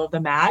the middle of the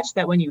match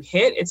that when you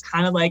hit, it's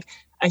kind of like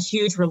a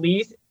huge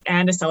relief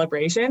and a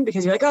celebration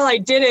because you're like, oh, I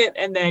did it.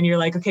 And then you're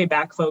like, okay,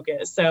 back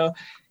focus. So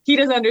he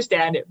doesn't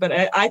understand it, but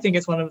I think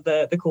it's one of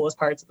the coolest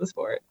parts of the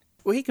sport.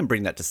 Well, he can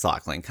bring that to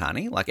cycling, can't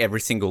he? Like every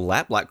single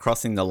lap, like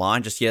crossing the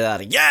line, just yell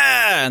out,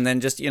 yeah, and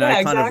then just,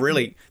 kind of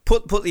really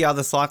put the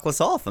other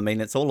cyclists off. I mean,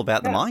 it's all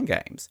about the mind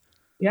games.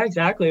 Yeah,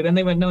 exactly. Then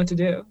they wouldn't know what to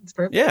do. It's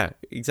perfect. Yeah,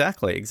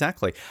 exactly.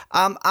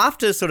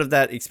 After sort of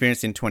that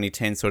experience in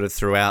 2010, sort of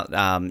throughout, the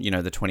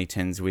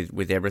 2010s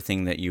with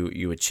everything that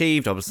you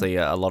achieved, obviously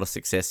a lot of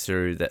success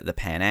through the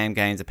Pan Am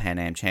Games, the Pan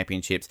Am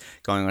Championships,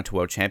 going on to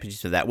World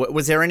Championships of that.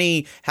 Was there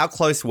how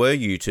close were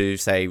you to,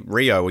 say,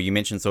 Rio, or you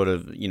mentioned sort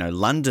of,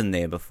 London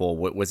there before?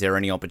 Was there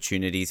any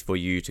opportunities for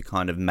you to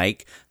kind of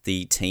make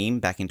the team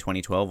back in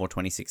 2012 or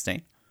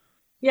 2016?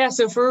 Yeah,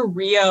 so for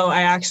Rio,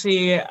 I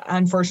actually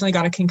unfortunately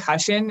got a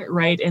concussion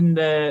right in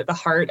the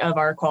heart of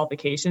our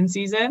qualification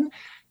season.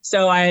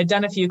 So I had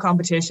done a few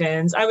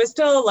competitions. I was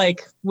still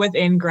like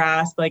within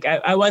grasp, like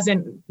I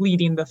wasn't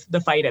leading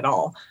the fight at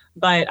all,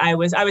 but I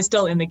was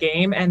still in the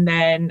game. And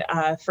then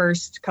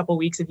first couple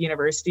weeks of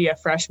university, a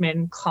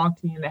freshman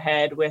conked me in the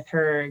head with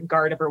her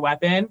guard of her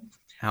weapon.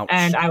 Ouch.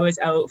 And I was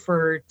out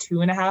for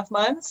 2.5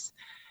 months.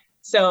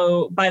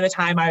 So by the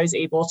time I was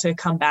able to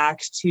come back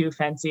to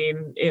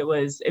fencing, it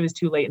was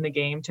too late in the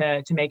game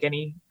to make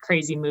any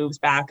crazy moves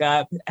back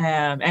up.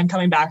 And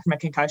coming back from a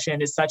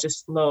concussion is such a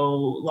slow,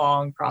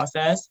 long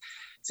process.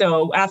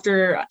 So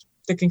after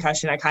the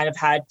concussion, I kind of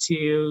had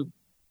to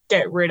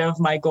get rid of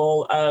my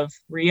goal of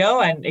Rio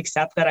and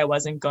accept that I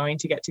wasn't going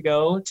to get to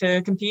go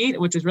to compete,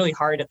 which was really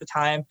hard at the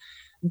time.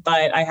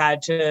 But I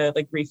had to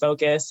like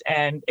refocus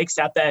and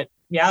accept that,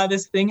 yeah,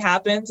 this thing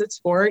happens. It's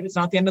sport. It's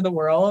not the end of the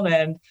world.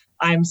 And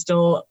I'm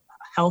still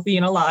healthy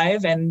and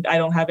alive, and I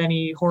don't have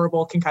any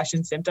horrible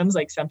concussion symptoms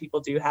like some people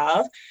do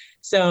have.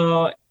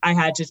 So I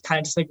had to kind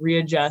of just like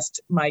readjust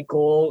my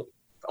goal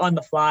on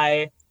the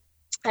fly.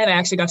 And I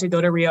actually got to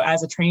go to Rio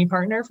as a training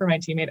partner for my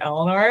teammate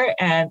Eleanor.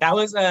 And that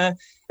was it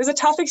was a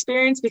tough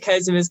experience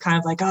because it was kind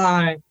of like,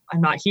 I'm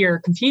not here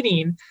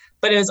competing,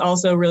 but it was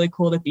also really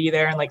cool to be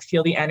there and like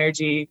feel the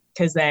energy.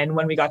 Cause then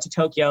when we got to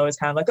Tokyo, it was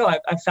kind of like,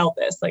 I felt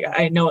this, like,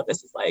 I know what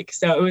this is like.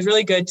 So it was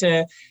really good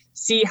to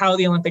see how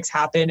the Olympics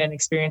happen and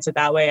experience it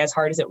that way, as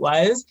hard as it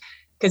was,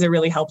 because it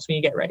really helps me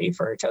get ready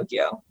for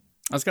Tokyo.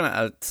 I was going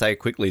to say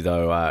quickly,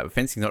 though,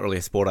 fencing's not really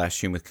a sport, I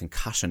assume, with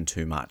concussion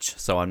too much.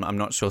 So I'm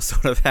not sure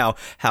sort of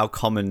how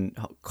common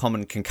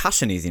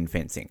concussion is in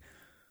fencing.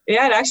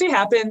 Yeah, it actually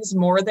happens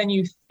more than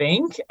you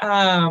think.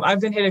 I've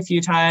been hit a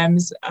few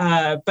times,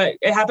 but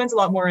it happens a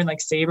lot more in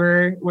like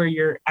saber, where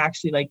you're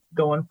actually like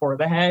going for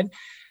the head.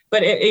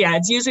 But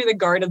it's usually the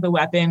guard of the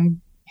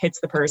weapon hits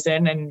the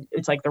person and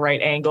it's like the right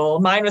angle.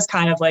 Mine was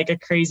kind of like a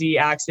crazy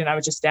accident. I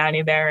was just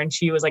standing there and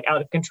she was like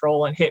out of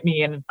control and hit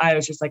me. And I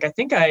was just like, I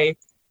think I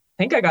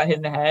got hit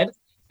in the head.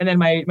 And then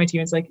my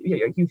teammate's like,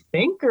 you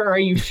think, or are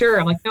you sure?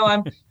 I'm like,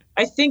 no,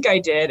 I think I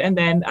did. And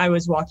then I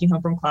was walking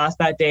home from class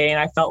that day and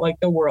I felt like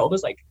the world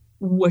was like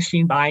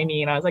whooshing by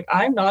me. And I was like,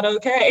 I'm not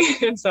okay.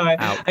 And so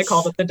I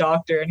called up the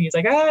doctor and he's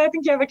like, I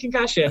think you have a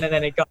concussion. And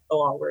then it got a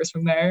lot worse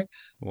from there.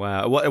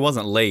 Wow. Well, it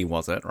wasn't Lee,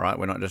 was it? Right.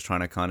 We're not just trying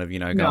to kind of,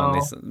 go on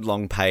this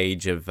long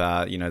page of,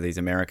 these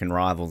American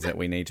rivals that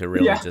we need to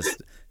really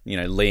just,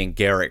 Lee and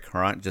Garrick,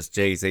 right? Just,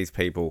 geez, these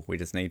people, we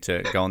just need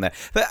to go on there.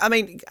 But I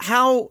mean,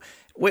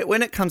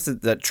 when it comes to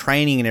the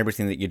training and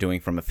everything that you're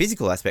doing from a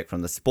physical aspect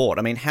from the sport,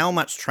 I mean, how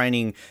much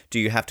training do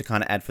you have to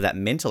kind of add for that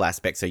mental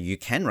aspect so you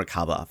can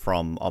recover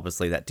from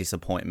obviously that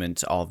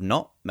disappointment of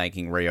not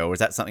making Rio? Or is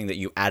that something that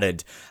you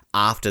added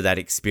after that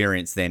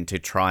experience then to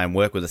try and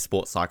work with a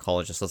sports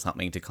psychologist or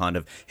something to kind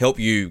of help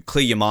you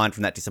clear your mind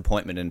from that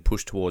disappointment and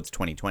push towards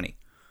 2020?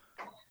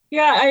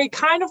 Yeah, I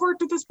kind of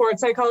worked with a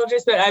sports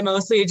psychologist, but I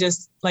mostly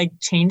just like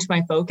changed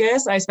my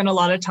focus. I spent a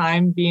lot of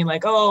time being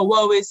like, oh,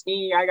 woe is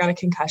me, I got a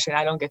concussion,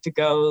 I don't get to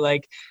go,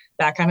 like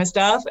that kind of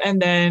stuff. And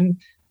then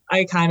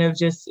I kind of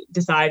just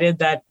decided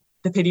that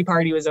the pity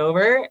party was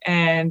over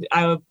and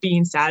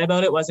being sad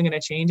about it wasn't going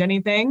to change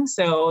anything.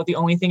 So the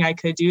only thing I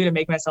could do to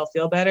make myself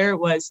feel better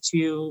was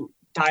to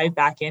dive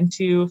back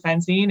into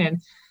fencing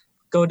and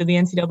go to the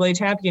NCAA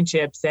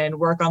championships and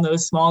work on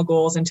those small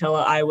goals until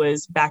I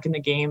was back in the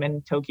game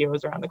and Tokyo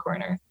was around the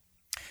corner.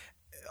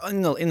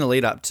 In the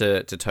lead up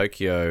to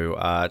Tokyo,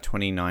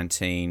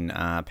 2019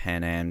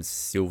 Pan Am's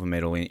silver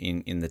medal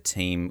in the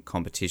team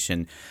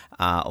competition,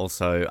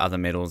 also other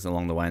medals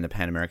along the way in the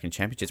Pan American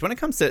Championships. When it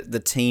comes to the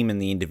team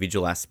and the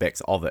individual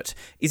aspects of it,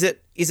 is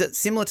it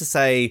similar to,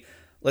 say,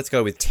 let's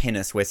go with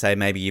tennis, where say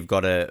maybe you've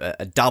got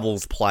a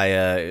doubles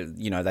player,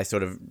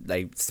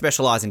 they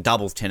specialize in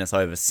doubles tennis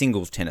over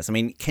singles tennis. I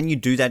mean, can you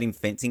do that in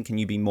fencing? Can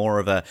you be more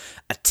of a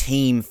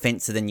team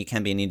fencer than you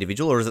can be an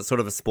individual? Or is it sort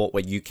of a sport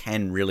where you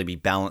can really be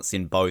balanced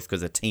in both,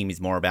 because a team is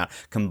more about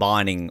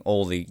combining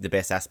all the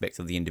best aspects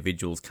of the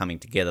individuals coming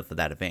together for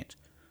that event?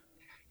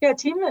 Yeah,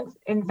 team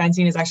in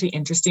fencing is actually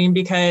interesting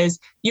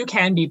because you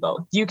can be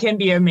both. You can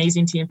be an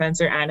amazing team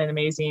fencer and an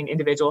amazing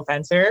individual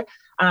fencer.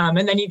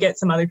 And then you get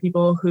some other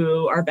people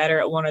who are better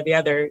at one or the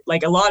other.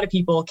 Like, a lot of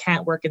people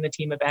can't work in the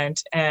team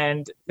event.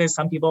 And there's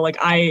some people, like,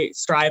 I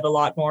strive a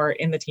lot more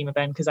in the team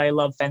event because I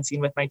love fencing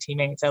with my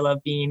teammates. I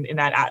love being in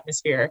that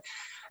atmosphere.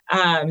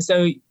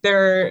 So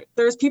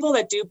there's people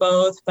that do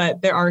both,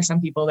 but there are some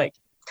people that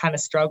kind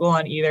of struggle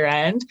on either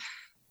end.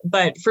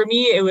 But for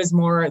me, it was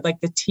more like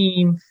the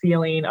team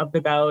feeling of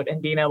the bout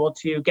and being able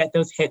to get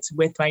those hits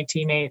with my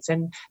teammates.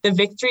 And the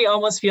victory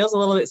almost feels a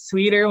little bit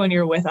sweeter when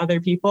you're with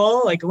other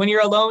people. Like, when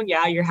you're alone,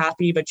 yeah, you're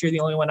happy, but you're the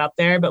only one up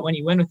there. But when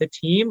you win with a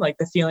team, like,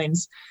 the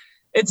feelings,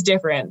 it's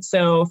different.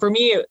 So for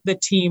me, the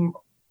team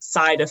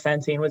side of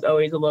fencing was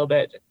always a little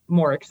bit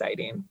more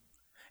exciting.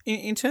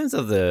 In terms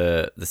of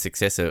the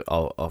success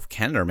of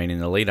Canada, I mean, in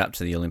the lead up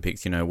to the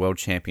Olympics, World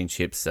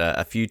Championships,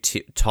 a few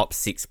top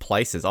 6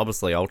 places.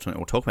 Obviously, ultimately,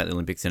 we'll talk about the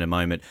Olympics in a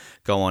moment,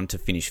 go on to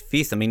finish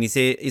 5th. I mean,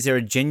 is there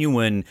a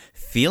genuine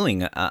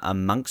feeling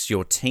amongst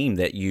your team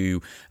that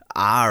you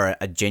are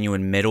a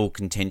genuine medal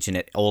contention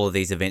at all of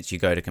these events you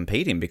go to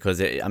compete in? Because,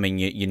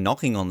 you're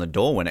knocking on the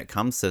door when it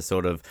comes to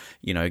sort of,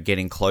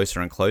 getting closer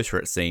and closer,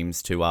 it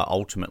seems, to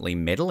ultimately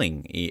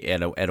medaling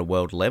at a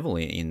world level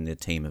in the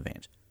team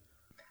event.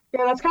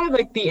 Yeah, that's kind of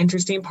like the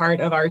interesting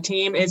part of our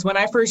team is when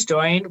I first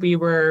joined, we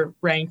were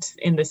ranked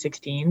in the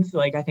 16s.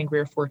 Like, I think we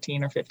were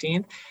 14 or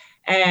 15th.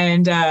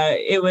 And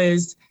it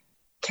was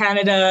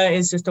Canada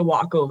is just a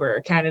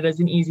walkover. Canada's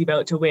an easy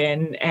bout to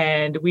win.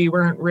 And we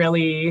weren't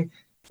really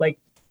like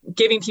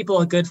giving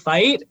people a good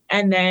fight.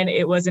 And then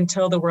it was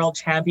until the World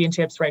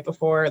Championships right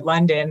before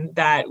London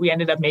that we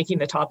ended up making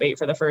the top 8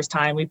 for the first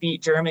time. We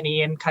beat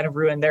Germany and kind of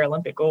ruined their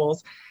Olympic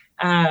goals.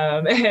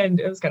 And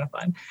it was kind of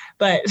fun,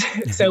 but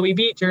so we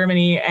beat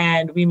Germany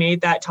and we made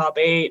that top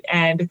 8,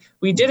 and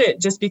we did it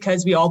just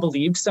because we all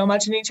believed so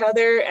much in each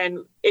other.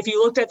 And if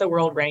you looked at the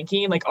world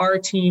ranking, like, our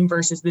team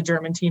versus the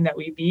German team that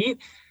we beat,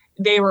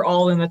 they were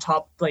all in the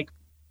top, like,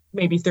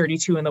 maybe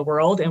 32 in the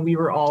world, and we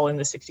were all in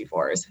the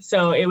 64s.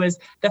 So it was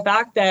the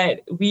fact that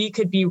we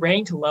could be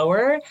ranked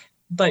lower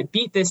but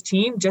beat this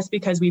team just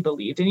because we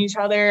believed in each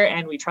other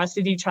and we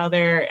trusted each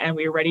other and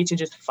we were ready to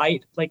just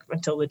fight, like,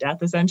 until the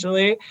death,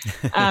 essentially.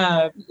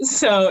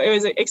 So it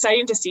was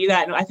exciting to see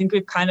that. And I think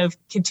we've kind of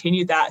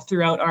continued that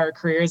throughout our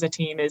career as a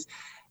team, is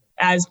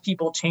as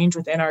people change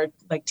within our,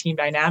 like, team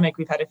dynamic,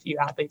 we've had a few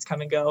athletes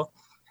come and go.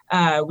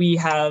 We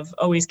have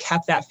always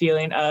kept that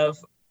feeling of,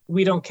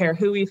 we don't care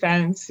who we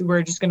fence.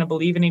 We're just going to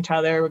believe in each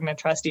other. We're going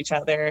to trust each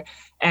other,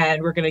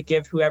 and we're going to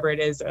give whoever it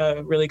is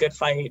a really good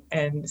fight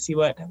and see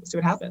what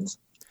happens.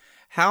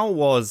 How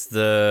was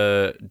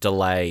the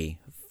delay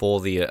for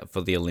the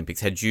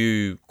Olympics? Had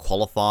you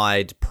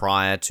qualified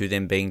prior to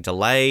them being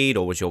delayed,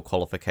 or was your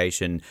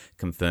qualification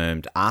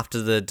confirmed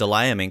after the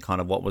delay? I mean, kind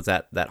of what was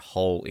that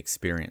whole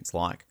experience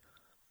like?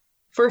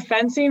 For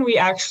fencing, we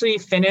actually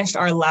finished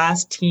our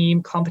last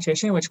team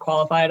competition, which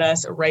qualified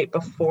us right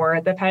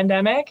before the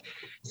pandemic.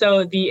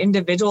 So the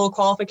individual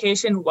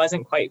qualification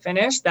wasn't quite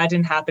finished. That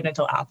didn't happen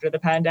until after the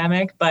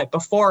pandemic, but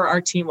before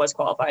our team was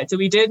qualified. So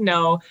we did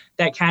know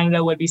that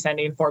Canada would be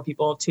sending 4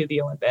 people to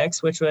the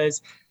Olympics, which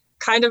was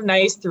kind of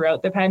nice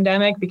throughout the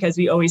pandemic because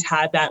we always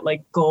had that,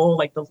 like, goal,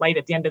 like the light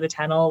at the end of the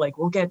tunnel, like,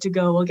 we'll get to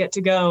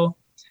go.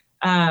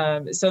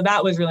 So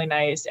that was really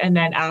nice. And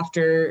then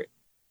after,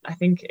 I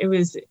think it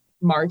was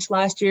March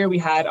last year, we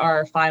had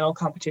our final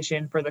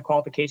competition for the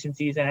qualification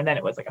season, and then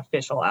it was, like,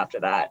 official after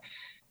that.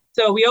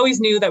 So we always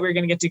knew that we were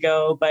going to get to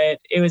go, but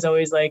it was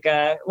always like,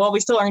 well,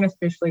 we still aren't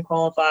officially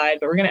qualified,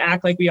 but we're going to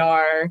act like we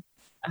are.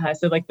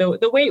 So, like,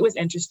 the wait was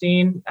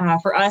interesting.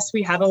 For us,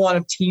 we had a lot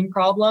of team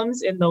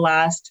problems in the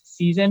last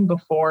season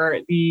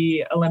before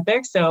the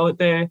Olympics. So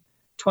the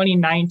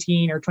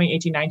 2019 or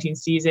 2018-19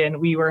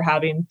 season, we were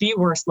having the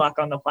worst luck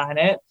on the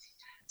planet.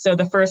 So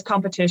the first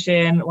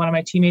competition, one of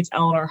my teammates,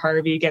 Eleanor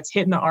Harvey, gets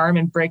hit in the arm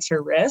and breaks her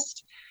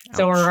wrist.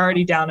 So we're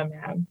already down a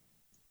man.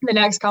 The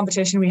next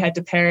competition, we head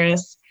to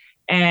Paris,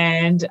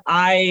 and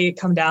I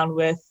come down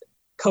with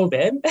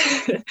COVID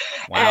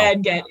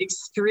and get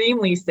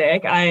extremely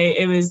sick.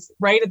 It was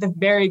right at the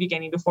very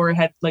beginning before it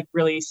had, like,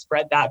 really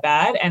spread that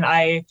bad. And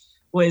I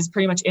was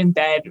pretty much in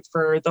bed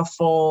for the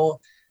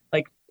full,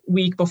 like,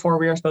 week before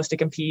we were supposed to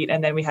compete.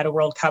 And then we had a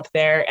World Cup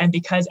there. And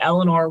because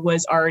Eleanor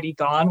was already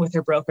gone with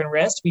her broken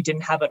wrist, we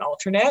didn't have an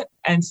alternate.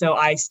 And so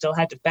I still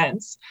had to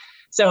fence.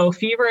 So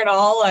fever and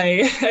all,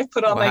 I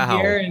put on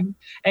my gear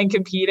and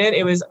competed.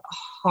 It was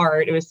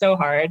hard. It was so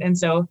hard. And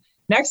so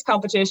next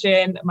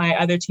competition, my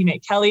other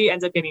teammate, Kelly,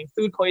 ends up getting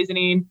food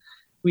poisoning.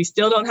 We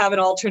still don't have an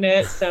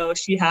alternate, so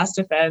she has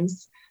to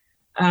fence.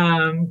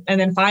 And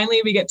then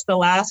finally we get to the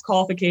last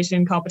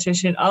qualification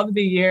competition of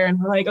the year, and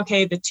we're like,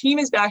 okay, the team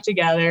is back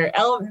together.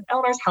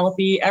 Eleanor's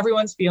healthy.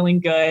 Everyone's feeling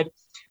good.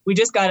 We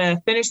just got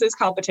to finish this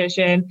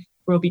competition.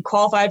 We'll be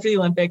qualified for the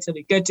Olympics. It'll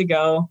be good to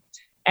go.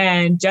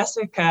 And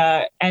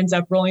Jessica ends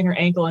up rolling her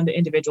ankle in the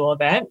individual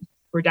event.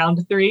 We're down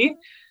to 3.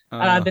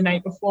 The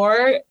night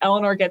before,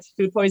 Eleanor gets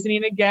food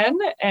poisoning again.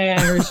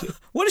 And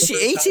what is she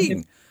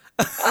eating?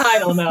 I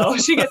don't know.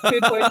 She gets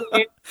food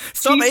poisoning.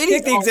 Stop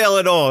eating things,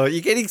 Eleanor.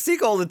 You're getting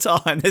sick all the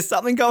time. There's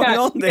something going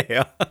on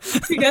there.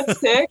 She gets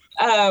sick,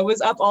 was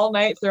up all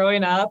night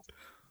throwing up.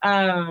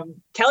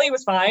 Kelly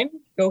was fine.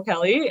 Go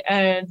Kelly.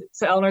 And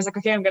so Eleanor's like,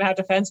 okay, I'm going to have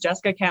to fence.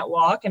 Jessica can't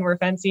walk. And we're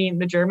fencing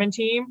the German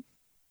team.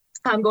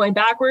 I'm going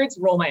backwards,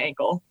 roll my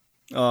ankle.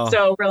 Oh.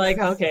 So we're like,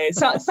 okay,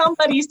 so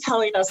somebody's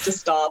telling us to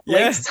stop.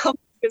 Yeah. Like something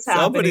is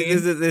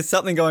happening. There's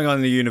something going on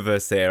in the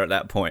universe there at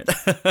that point.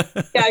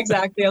 Yeah,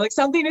 exactly. Like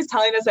something is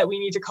telling us that we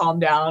need to calm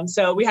down.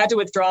 So we had to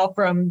withdraw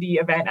from the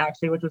event,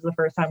 actually, which was the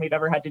first time we've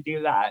ever had to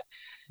do that.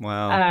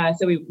 Wow.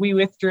 So we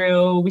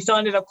withdrew. We still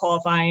ended up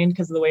qualifying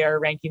because of the way our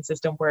ranking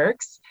system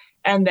works.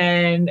 And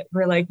then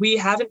we're like, we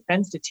haven't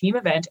fenced a team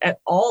event at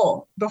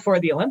all before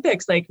the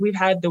Olympics. Like we've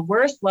had the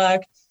worst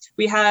luck.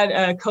 We had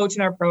a coach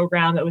in our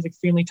program that was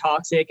extremely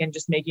toxic and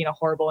just making a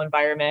horrible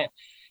environment.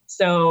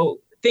 So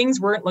things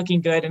weren't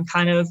looking good. And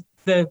kind of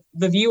the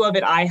view of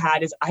it I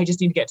had is I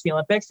just need to get to the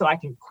Olympics so I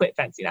can quit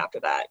fencing after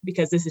that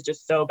because this is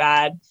just so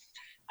bad.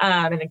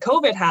 And then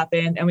COVID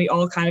happened and we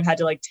all kind of had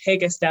to like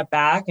take a step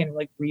back and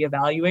like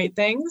reevaluate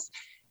things.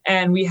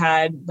 And we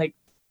had like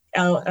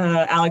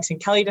Alex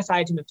and Kelly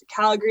decided to move to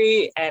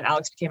Calgary, and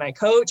Alex became my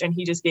coach, and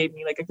he just gave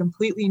me like a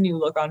completely new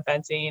look on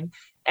fencing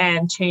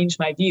and changed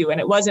my view. And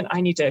it wasn't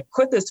I need to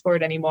quit this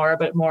sport anymore,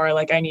 but more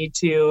like I need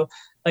to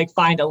like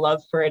find a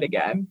love for it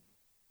again.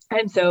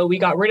 And so we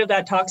got rid of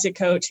that toxic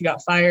coach. He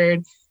got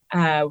fired.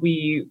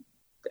 We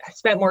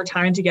spent more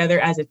time together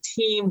as a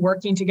team,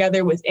 working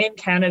together within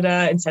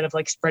Canada instead of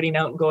like spreading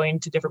out and going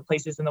to different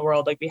places in the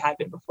world like we had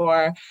been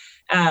before.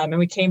 And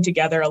we came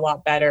together a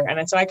lot better.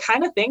 And so I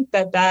kind of think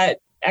that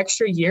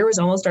extra year was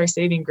almost our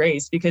saving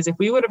grace, because if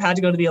we would have had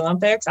to go to the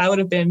Olympics,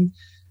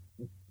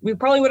 we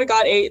probably would have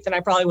got 8th and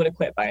I probably would have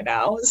quit by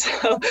now.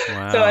 So,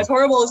 wow. So as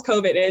horrible as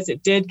COVID is,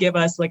 it did give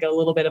us like a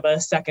little bit of a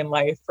second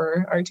life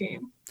for our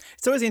team.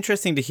 It's always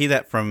interesting to hear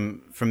that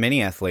from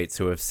many athletes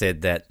who have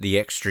said that the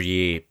extra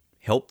year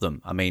helped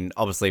them. I mean,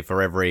 obviously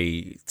for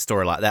every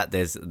story like that,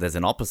 there's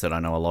an opposite. I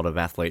know a lot of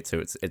athletes who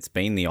it's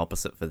been the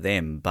opposite for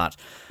them, but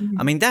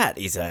I mean, that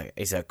is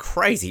a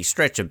crazy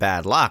stretch of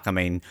bad luck. I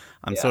mean,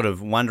 I'm sort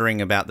of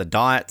wondering about the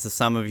diets of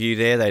some of you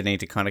there. They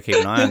need to kind of keep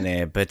an eye on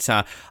there, but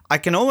I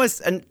can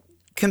almost, and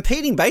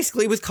competing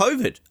basically with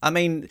COVID. I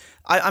mean,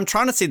 I'm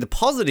trying to see the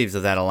positives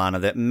of that,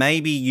 Alana, that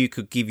maybe you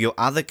could give your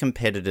other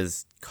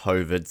competitors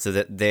COVID so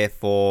that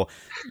therefore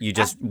you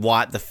just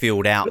wipe the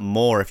field out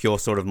more if you're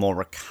sort of more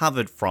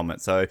recovered from it.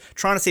 So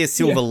trying to see a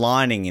silver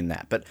lining in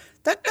that. But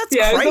that's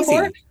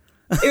crazy.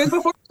 It was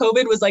before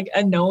COVID was like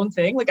a known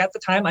thing. Like at the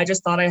time, I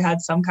just thought I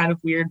had some kind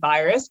of weird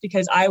virus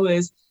because I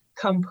was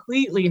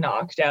completely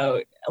knocked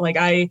out. Like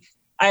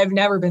I've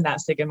never been that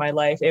sick in my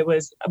life. It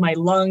was, my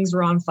lungs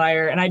were on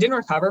fire and I didn't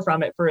recover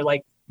from it for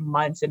like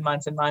months and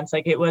months and months.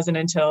 Like it wasn't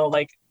until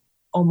like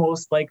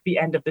almost like the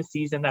end of the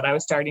season that I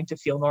was starting to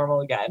feel normal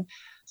again.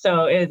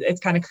 So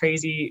it's kind of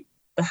crazy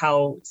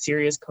how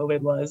serious COVID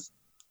was.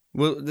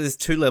 Well, there's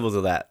 2 levels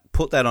of that.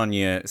 Put that on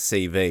your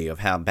CV of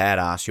how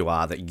badass you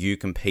are that you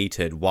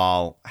competed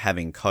while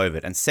having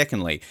COVID. And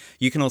secondly,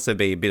 you can also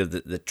be a bit of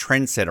the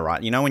trendsetter,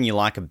 right? You know, when you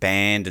like a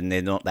band and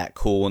they're not that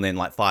cool and then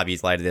like 5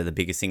 years later, they're the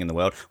biggest thing in the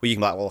world. Well, you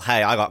can be like, well,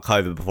 hey, I got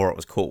COVID before it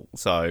was cool.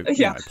 So,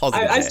 yeah,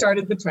 positive. I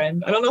started the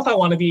trend. I don't know if I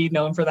want to be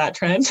known for that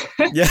trend.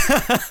 Yeah.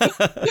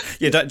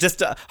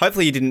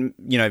 Hopefully you didn't,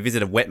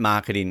 visit a wet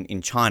market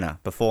in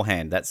China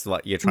beforehand. That's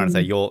what you're trying to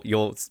say.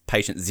 You're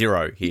patient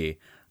 0 here.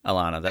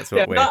 Alana, that's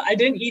what I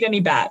didn't eat any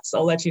bats.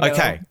 I'll let you know.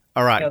 Okay.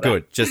 All right,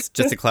 good. Just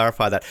to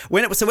clarify that.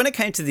 When it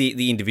came to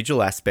the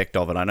individual aspect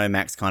of it, I know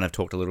Max kind of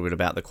talked a little bit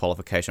about the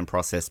qualification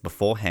process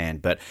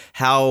beforehand, but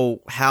how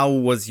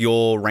was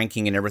your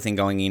ranking and everything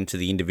going into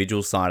the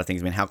individual side of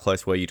things? I mean, how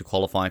close were you to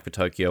qualifying for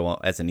Tokyo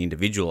as an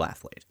individual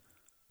athlete?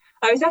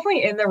 I was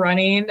definitely in the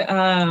running.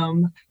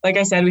 Like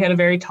I said, we had a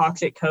very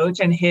toxic coach,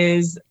 and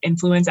his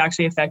influence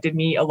actually affected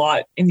me a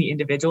lot in the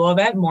individual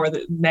event more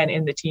than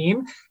in the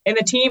team. In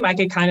the team, I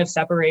could kind of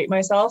separate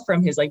myself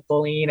from his like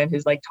bullying and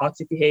his like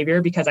toxic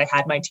behavior because I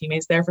had my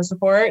teammates there for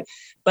support.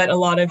 But a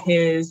lot of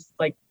his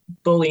like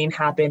bullying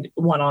happened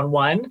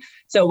one-on-one.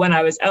 So when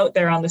I was out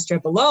there on the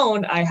strip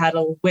alone, I had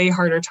a way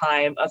harder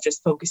time of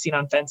just focusing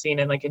on fencing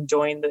and like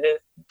enjoying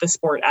the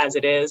sport as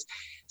it is.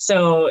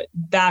 So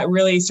that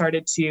really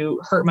started to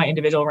hurt my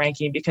individual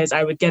ranking because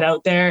I would get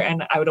out there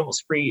and I would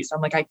almost freeze. I'm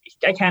like, I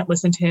can't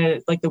listen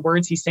to like the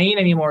words he's saying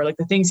anymore. Like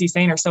the things he's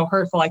saying are so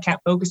hurtful. I can't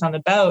focus on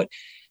the bout.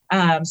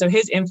 So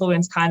his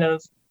influence kind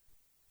of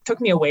took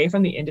me away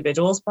from the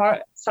individual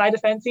side of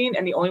fencing.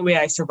 And the only way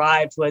I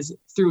survived was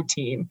through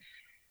team.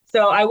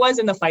 So I was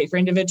in the fight for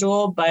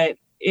individual, but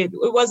it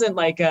wasn't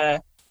like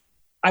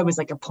I was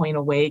like a point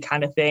away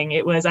kind of thing.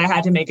 It was, I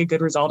had to make a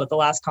good result at the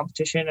last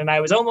competition and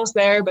I was almost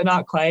there, but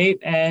not quite.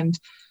 And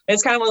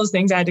it's kind of one of those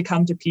things I had to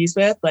come to peace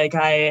with. Like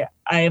I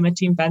am a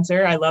team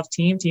fencer. I love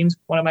team's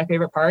one of my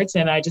favorite parts.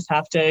 And I just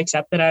have to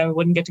accept that I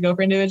wouldn't get to go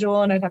for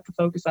individual and I'd have to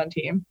focus on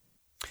team.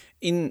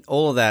 In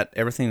all of that,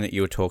 everything that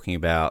you were talking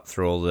about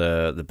through all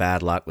the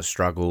bad luck, the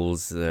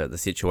struggles, the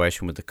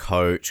situation with the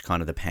coach,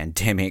 kind of the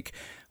pandemic,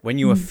 when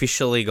you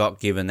officially got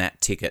given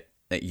that ticket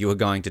that you were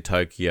going to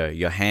Tokyo,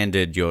 you're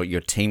handed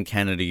your Team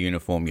Canada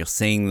uniform, you're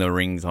seeing the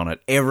rings on it,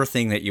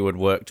 everything that you would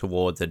work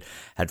towards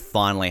had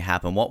finally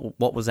happened.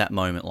 What was that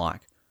moment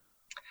like?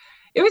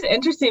 It was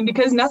interesting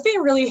because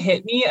nothing really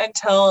hit me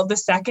until the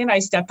second I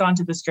stepped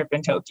onto the strip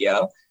in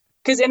Tokyo.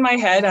 Because in my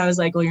head, I was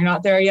like, well, you're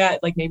not there yet.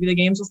 Like maybe the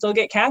games will still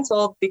get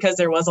canceled because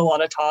there was a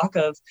lot of talk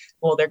of,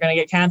 well, they're going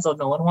to get canceled.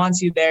 No one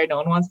wants you there. No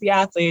one wants the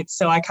athletes.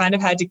 So I kind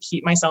of had to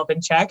keep myself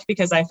in check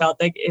because I felt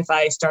like if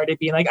I started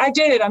being like, I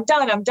did it, I'm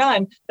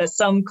done, that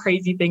some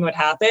crazy thing would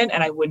happen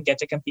and I wouldn't get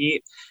to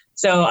compete.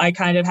 So I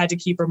kind of had to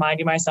keep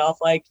reminding myself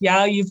like,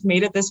 yeah, you've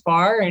made it this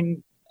far.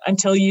 And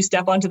until you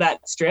step onto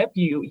that strip,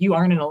 you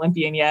aren't an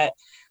Olympian yet.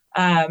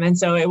 And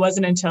so it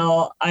wasn't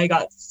until I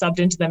got subbed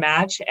into the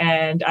match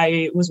and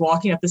I was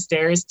walking up the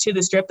stairs to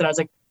the strip that I was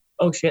like,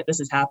 oh shit,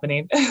 this is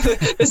happening.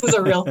 This is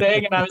a real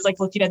thing. And I was like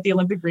looking at the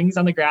Olympic rings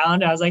on the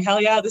ground. I was like,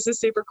 hell yeah, this is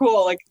super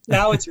cool. Like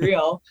now it's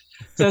real.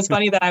 So it's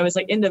funny that I was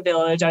like in the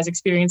village, I was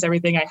experiencing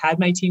everything. I had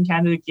my Team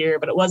Canada gear,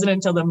 but it wasn't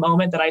until the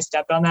moment that I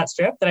stepped on that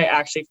strip that I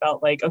actually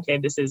felt like, okay,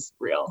 this is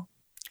real.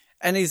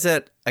 And is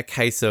it a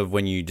case of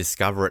when you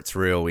discover it's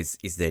real, is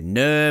there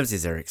nerves?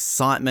 Is there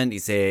excitement?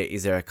 Is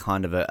there a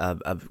kind of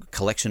a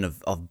collection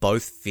of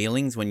both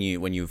feelings when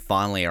you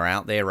finally are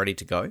out there ready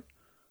to go?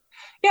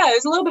 Yeah,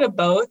 there's a little bit of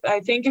both.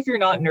 I think if you're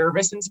not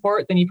nervous in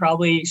sport, then you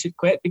probably should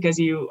quit because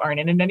you aren't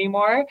in it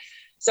anymore.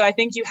 So I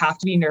think you have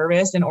to be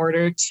nervous in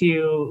order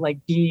to like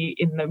be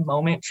in the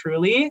moment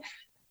truly.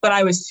 But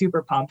I was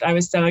super pumped. I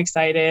was so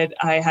excited.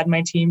 I had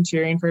my team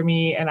cheering for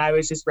me and I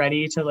was just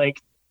ready to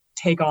like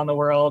take on the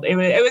world. It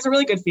was a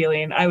really good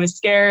feeling. I was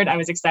scared. I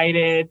was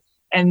excited.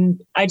 And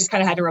I just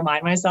kind of had to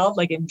remind myself,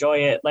 like, enjoy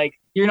it. Like,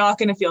 you're not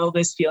going to feel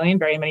this feeling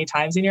very many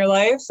times in your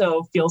life.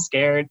 So feel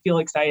scared, feel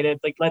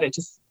excited, like, let it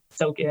just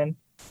soak in.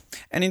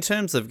 And in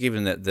terms of,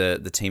 given that the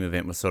team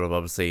event was sort of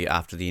obviously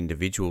after the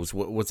individuals,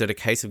 was it a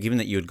case of, given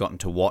that you had gotten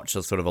to watch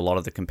sort of a lot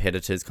of the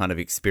competitors kind of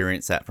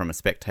experience that from a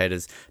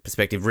spectator's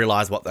perspective,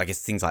 realize what, I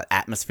guess, things like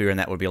atmosphere and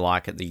that would be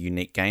like at the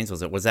unique games?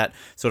 Was that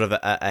sort of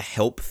a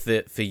help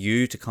for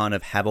you to kind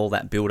of have all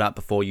that build up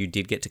before you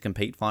did get to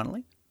compete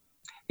finally?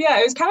 Yeah,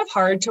 it was kind of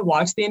hard to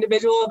watch the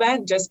individual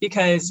event just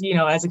because, you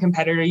know, as a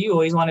competitor, you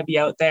always want to be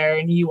out there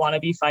and you want to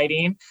be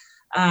fighting.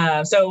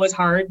 So it was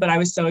hard, but I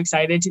was so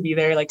excited to be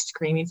there, like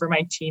screaming for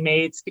my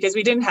teammates because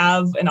we didn't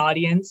have an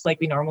audience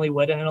like we normally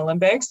would in an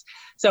Olympics.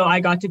 So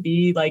I got to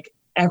be like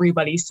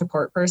everybody's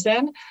support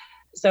person.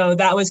 So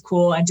that was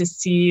cool. And to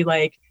see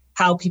like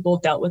how people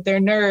dealt with their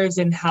nerves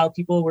and how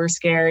people were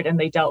scared and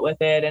they dealt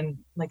with it and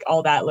like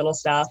all that little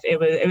stuff.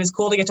 It was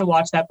cool to get to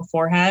watch that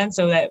beforehand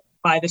so that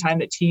by the time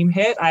the team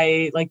hit,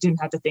 I like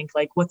didn't have to think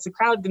like, what's the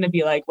crowd going to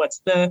be like?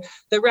 What's the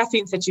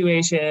reffing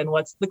situation?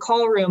 What's the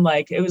call room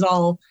like? It was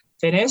all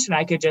finished and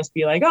I could just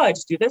be like, oh, I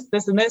just do this,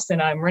 this, and this,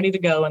 and I'm ready to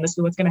go, and this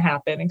is what's going to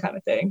happen, and kind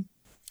of thing.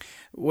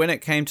 When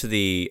it came to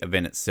the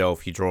event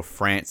itself, you draw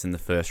France in the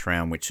first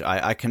round, which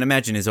I can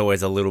imagine is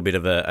always a little bit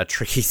of a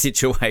tricky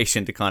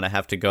situation to kind of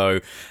have to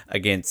go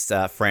against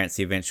France,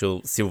 the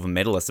eventual silver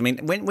medalist. I mean,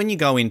 when you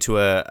go into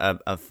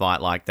a fight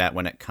like that,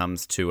 when it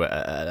comes to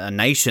a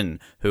nation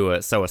who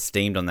are so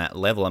esteemed on that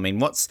level, I mean,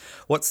 what's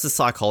the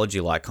psychology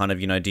like? Kind of,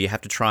 you know, do you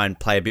have to try and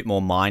play a bit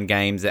more mind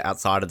games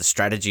outside of the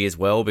strategy as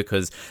well?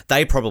 Because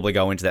they probably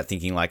go into that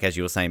thinking, like, as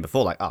you were saying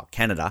before, like, oh,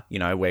 Canada, you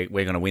know, we're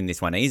going to win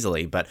this one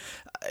easily. But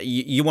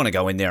you want to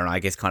go in there and I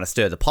guess kind of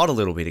stir the pot a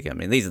little bit again. I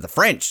mean, these are the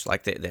French,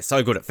 like they're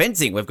so good at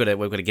fencing. We've got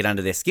to get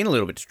under their skin a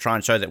little bit to try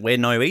and show that we're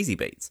no easy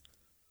beats.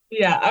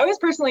 Yeah, I was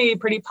personally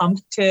pretty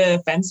pumped to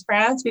fence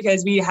France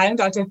because we hadn't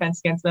got to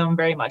fence against them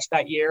very much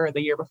that year or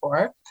the year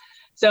before.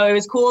 So it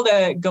was cool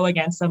to go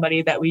against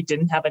somebody that we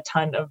didn't have a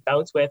ton of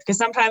bouts with, because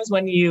sometimes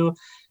when you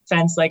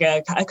fence like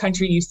a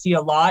country you see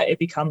a lot, it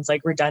becomes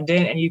like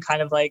redundant and you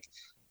kind of like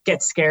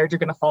get scared you're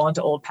going to fall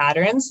into old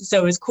patterns. So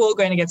it was cool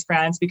going against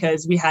France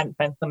because we hadn't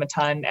fenced them a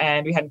ton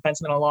and we hadn't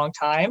fenced them in a long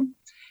time.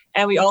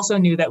 And we also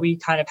knew that we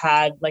kind of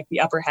had like the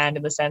upper hand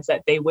in the sense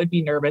that they would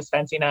be nervous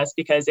fencing us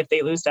because if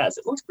they lose to us,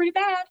 it looks pretty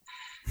bad.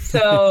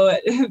 So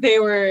they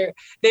were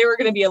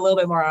going to be a little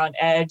bit more on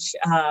edge,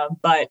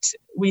 but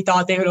we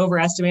thought they would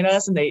overestimate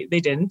us and they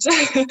didn't.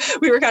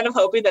 We were kind of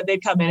hoping that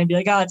they'd come in and be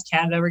like, oh, it's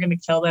Canada, we're going to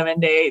kill them.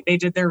 And they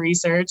did their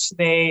research.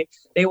 They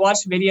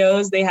watched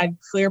videos. They had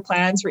clear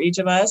plans for each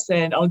of us,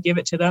 and I'll give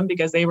it to them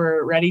because they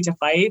were ready to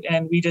fight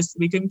and we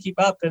couldn't keep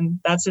up. And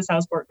that's just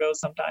how sport goes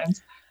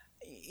sometimes.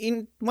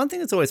 One thing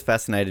that's always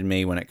fascinated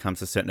me when it comes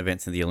to certain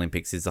events in the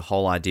Olympics is the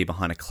whole idea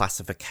behind a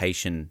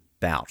classification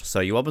bout. So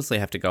you obviously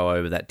have to go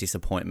over that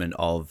disappointment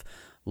of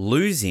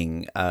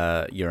losing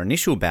your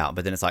initial bout,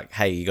 but then it's like,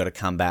 hey, you got to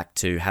come back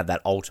to have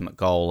that ultimate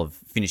goal of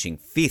finishing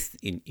 5th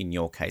in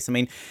your case. I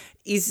mean,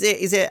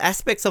 is there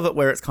aspects of it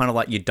where it's kind of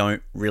like you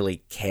don't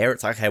really care?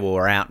 It's like, okay, well,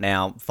 we're out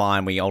now,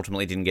 fine, we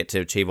ultimately didn't get to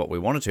achieve what we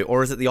wanted to.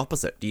 Or is it the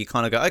opposite? Do you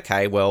kind of go,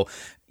 okay, well,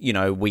 you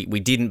know, we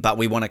didn't, but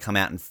we want to come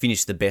out and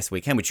finish the best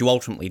we can, which you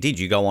ultimately did.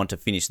 You go on to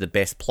finish the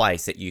best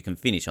place that you can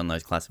finish on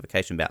those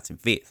classification bouts in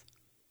 5th.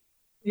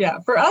 Yeah,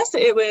 for us,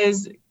 it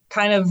was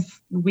kind of,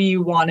 we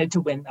wanted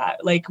to win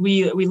that. Like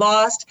we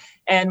lost,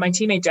 and my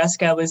teammate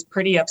Jessica was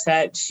pretty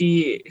upset.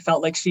 She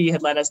felt like she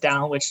had let us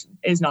down, which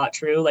is not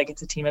true. Like,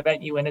 it's a team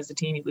event. You win as a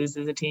team, you lose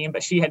as a team.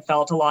 But she had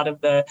felt a lot of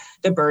the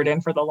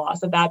burden for the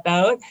loss of that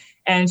bout.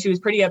 And she was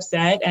pretty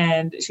upset,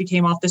 and she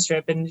came off the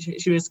strip and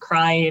she was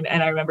crying.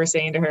 And I remember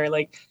saying to her,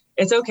 like,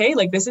 it's okay.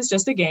 Like, this is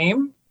just a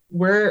game.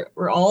 We're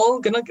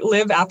all going to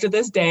live after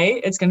this day.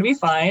 It's going to be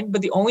fine.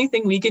 But the only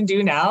thing we can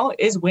do now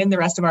is win the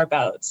rest of our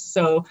bouts.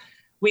 So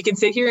we can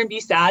sit here and be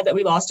sad that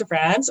we lost to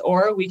France,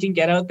 or we can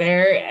get out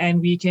there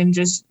and we can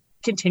just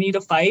continue to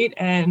fight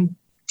and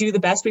do the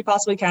best we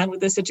possibly can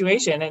with this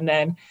situation. And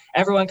then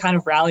everyone kind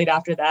of rallied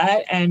after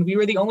that. And we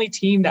were the only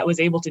team that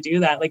was able to do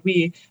that. Like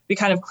we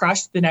kind of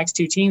crushed the next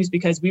 2 teams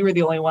because we were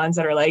the only ones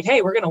that are like,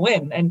 hey, we're going to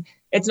win. And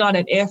it's not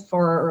an if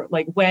or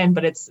like when,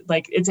 but it's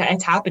like,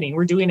 it's happening.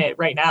 We're doing it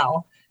right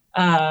now.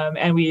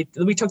 And we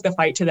took the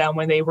fight to them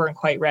when they weren't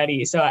quite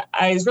ready. So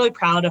I was really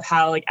proud of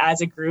how, like,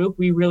 as a group,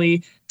 we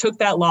really took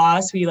that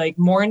loss. We like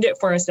mourned it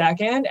for a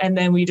second, and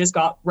then we just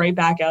got right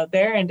back out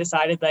there and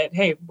decided that,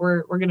 hey,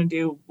 we're going to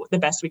do the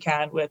best we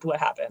can with what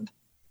happened.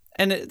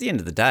 And at the end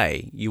of the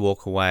day, you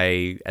walk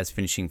away as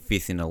finishing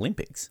 5th in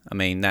Olympics. I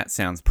mean, that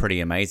sounds pretty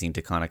amazing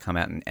to kind of come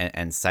out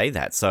and say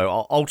that.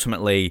 So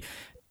ultimately,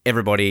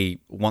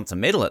 everybody wants a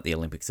medal at the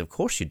Olympics, of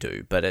course you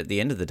do. But at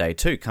the end of the day,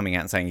 too, coming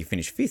out and saying you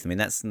finished 5th, I mean,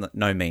 that's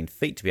no mean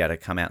feat to be able to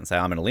come out and say,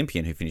 I'm an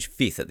Olympian who finished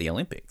 5th at the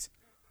Olympics.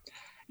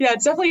 Yeah,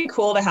 it's definitely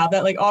cool to have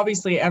that. Like,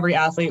 obviously, every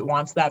athlete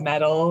wants that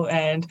medal,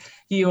 and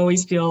you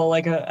always feel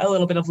like a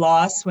little bit of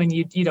loss when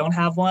you don't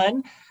have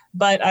one.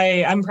 But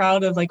I'm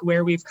proud of, like,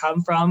 where we've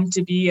come from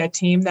to be a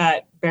team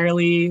that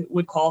barely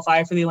would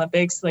qualify for the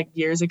Olympics, like,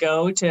 years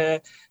ago,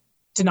 to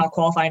not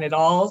qualifying at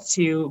all,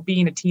 to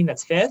being a team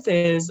that's 5th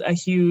is a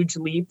huge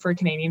leap for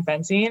Canadian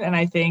fencing. And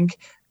I think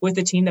with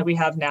the team that we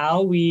have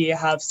now, we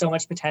have so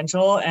much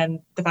potential. And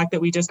the fact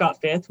that we just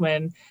got 5th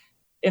when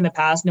in the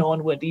past no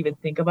one would even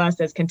think of us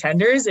as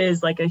contenders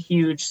is like a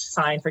huge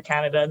sign for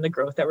Canada and the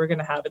growth that we're going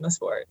to have in the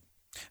sport.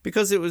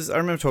 Because I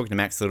remember talking to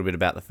Max a little bit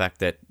about the fact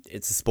that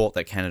it's a sport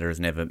that Canada has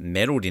never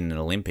medalled in an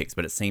Olympics,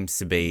 but it seems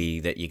to be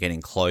that you're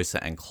getting closer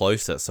and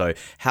closer. So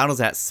how does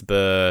that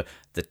spur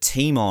the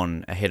team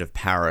on ahead of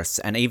Paris,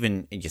 and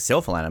even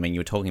yourself, Alana? I mean,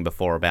 you were talking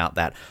before about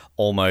that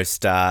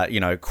almost,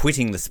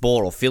 quitting the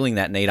sport or feeling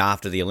that need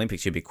after the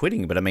Olympics you'd be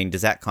quitting. But I mean,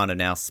 does that kind of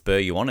now spur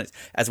you on? It,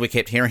 as we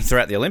kept hearing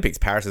throughout the Olympics,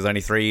 Paris is only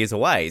 3 years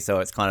away.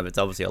 So it's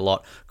obviously a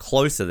lot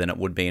closer than it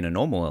would be in a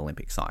normal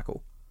Olympic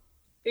cycle.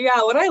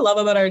 Yeah, what I love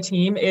about our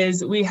team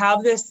is we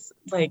have this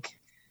like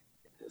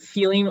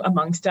feeling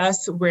amongst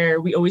us where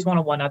we always want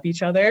to one up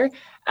each other.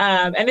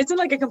 And it's in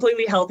like a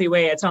completely healthy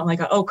way. It's not like,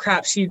 oh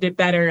crap, she did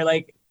better,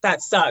 like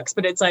that sucks.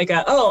 But it's like,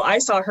 oh, I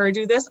saw her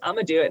do this, I'm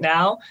gonna do it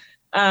now.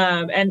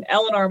 And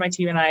Eleanor, my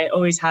team, and I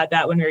always had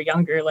that when we were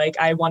younger. Like,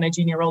 I won a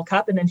Junior World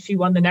Cup and then she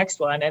won the next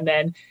one. And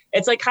then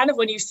it's like kind of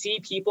when you see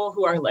people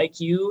who are like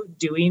you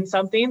doing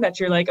something that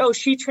you're like, oh,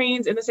 she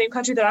trains in the same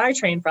country that I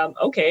train from.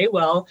 Okay,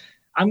 well,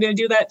 I'm going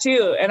to do that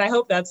too. And I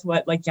hope that's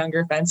what like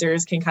younger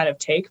fencers can kind of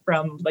take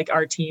from like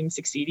our team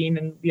succeeding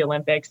in the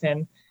Olympics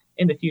and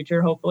in the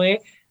future,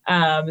 hopefully,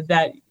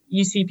 that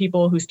you see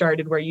people who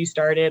started where you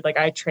started. Like,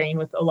 I train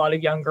with a lot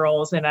of young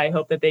girls, and I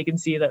hope that they can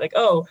see that, like,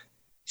 oh,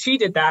 she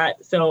did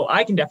that, so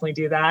I can definitely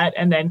do that.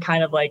 And then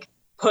kind of like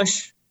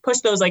push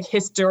those like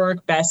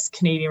historic best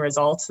Canadian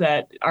results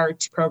that our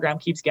program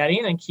keeps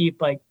getting, and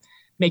keep like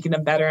making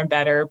them better and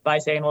better by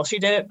saying, well, she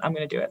did it, I'm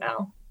going to do it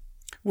now.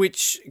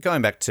 Which,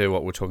 going back to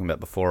what we were talking about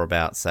before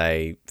about,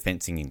 say,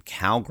 fencing in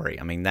Calgary,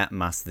 I mean, that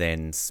must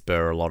then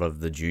spur a lot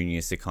of the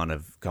juniors to kind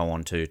of go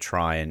on to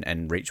try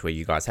and reach where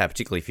you guys have,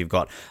 particularly if you've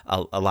got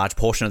a large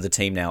portion of the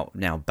team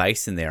now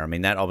based in there. I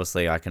mean, that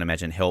obviously, I can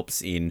imagine,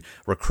 helps in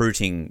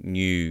recruiting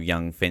new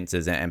young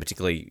fencers, and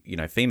particularly,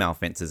 female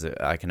fencers,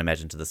 I can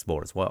imagine, to the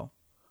sport as well.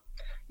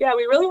 Yeah,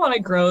 we really want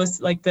to grow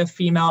like the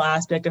female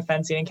aspect of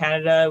fencing in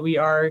Canada. We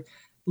are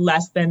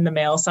less than the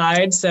male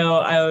side. So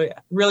I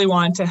really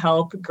want to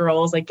help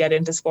girls like get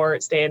into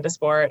sport, stay into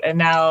sport. And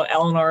now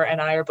Eleanor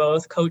and I are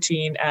both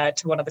coaching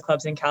at one of the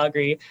clubs in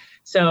Calgary.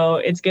 So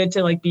it's good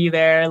to like be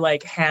there,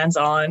 like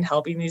hands-on,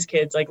 helping these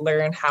kids like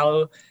learn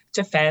how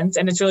to fence.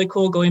 And it's really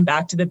cool going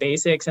back to the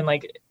basics and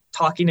like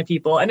talking to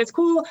people. And it's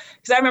cool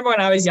because I remember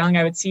when I was young,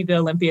 I would see the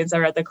Olympians that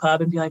were at the club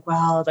and be like,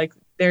 wow, like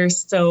they're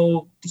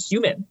so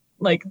human.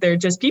 Like they're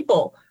just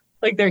people.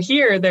 Like they're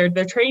here, they're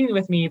training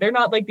with me. They're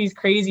not like these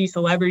crazy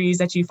celebrities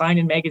that you find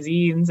in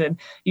magazines and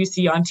you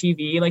see on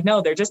TV. Like, no,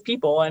 they're just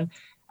people. And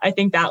I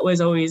think that was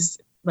always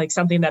like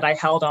something that I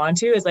held on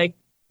to, is like,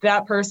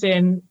 that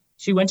person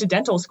she went to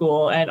dental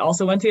school and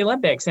also went to the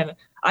Olympics, and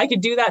I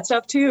could do that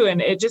stuff too.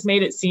 And it just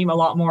made it seem a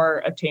lot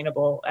more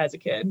obtainable as a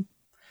kid.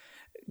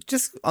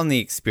 Just on the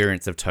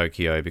experience of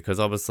Tokyo, because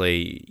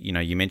obviously,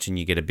 you mentioned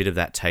you get a bit of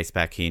that taste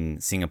back in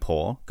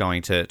Singapore.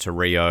 Going to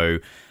Rio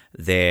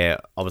there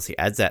obviously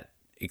adds that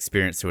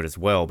experience to it as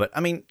well. But, I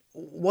mean,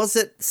 was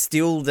it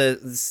still the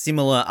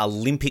similar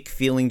Olympic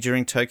feeling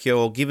during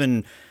Tokyo, or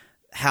given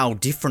how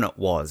different it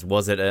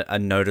was it a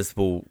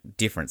noticeable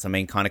difference? I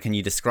mean, kind of, can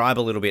you describe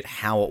a little bit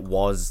how it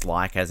was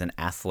like as an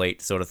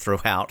athlete sort of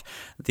throughout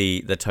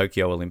the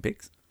Tokyo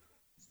Olympics?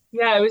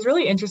 Yeah, it was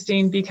really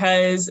interesting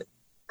because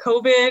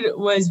COVID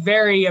was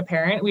very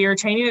apparent. We were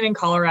training in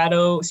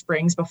Colorado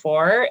Springs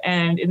before,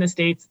 and in the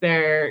States,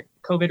 their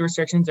COVID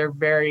restrictions are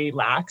very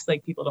lax.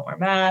 Like, people don't wear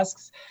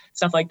masks,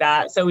 stuff like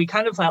that. So we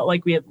kind of felt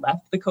like we had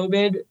left the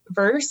COVID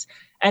verse.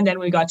 And then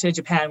when we got to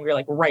Japan, we were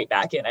like right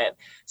back in it.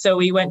 So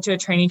we went to a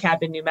training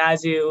camp in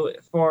Numazu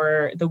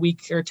for the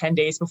week or 10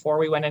 days before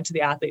we went into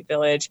the athlete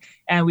village.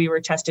 And we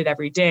were tested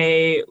every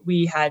day.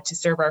 We had to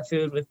serve our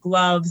food with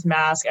gloves,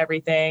 mask,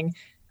 everything.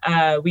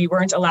 We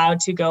weren't allowed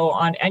to go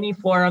on any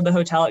floor of the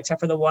hotel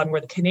except for the one where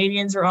the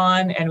Canadians are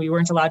on. And we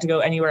weren't allowed to go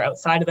anywhere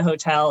outside of the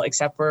hotel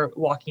except for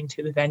walking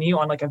to the venue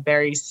on like a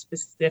very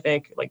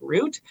specific like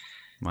route.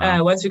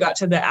 Wow. Once we got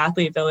to the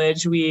athlete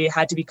village, we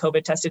had to be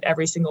COVID tested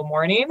every single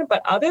morning.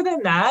 But other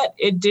than that,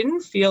 it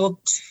didn't feel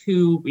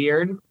too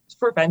weird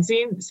for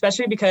fencing,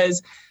 especially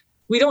because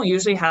we don't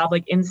usually have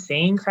like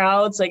insane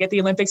crowds. Like at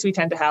the Olympics, we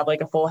tend to have like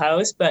a full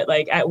house, but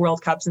like at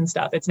World Cups and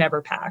stuff, it's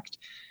never packed.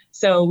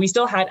 So we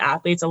still had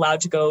athletes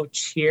allowed to go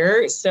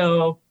cheer.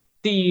 So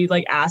the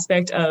like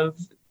aspect of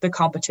the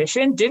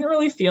competition didn't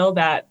really feel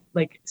that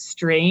like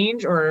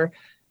strange or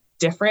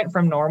different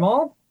from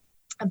normal.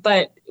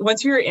 But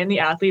once you were in the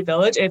athlete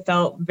village, it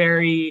felt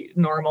very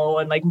normal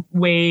and like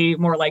way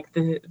more like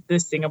the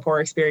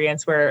Singapore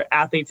experience, where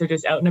athletes are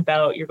just out and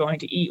about. You're going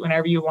to eat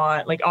whenever you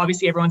want. Like,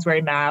 obviously everyone's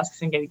wearing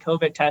masks and getting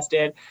COVID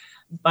tested,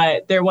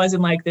 but there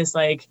wasn't like this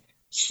like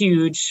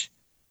huge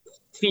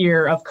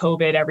fear of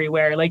COVID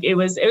everywhere. Like it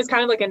was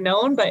kind of like a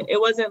known, but it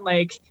wasn't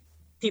like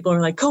people were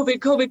like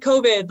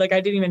COVID. Like,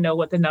 I didn't even know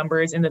what the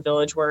numbers in the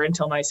village were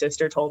until my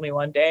sister told me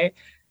one day.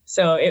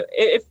 So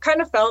it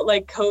kind of felt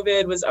like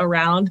COVID was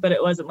around, but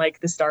it wasn't like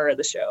the star of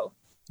the show.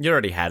 You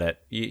already had it.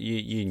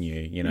 You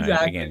knew,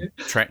 exactly. Again,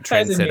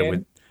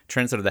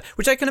 trendsetter that.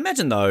 Which I can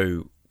imagine,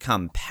 though,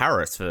 come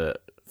Paris, for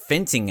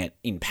fencing it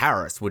in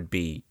Paris would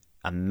be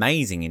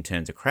amazing in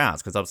terms of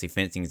crowds, because obviously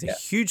fencing is a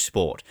huge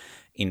sport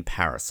in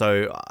Paris.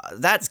 So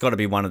that's got to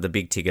be one of the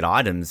big ticket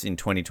items in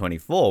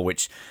 2024,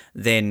 which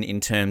then in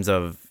terms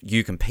of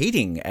you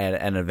competing at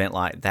an event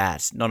like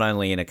that, not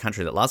only in a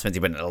country that loves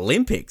fencing, but in the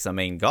Olympics, I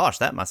mean, gosh,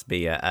 that must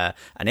be an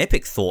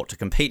epic thought to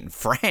compete in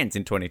France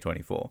in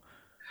 2024.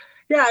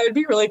 Yeah, it would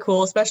be really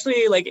cool,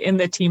 especially like in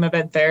the team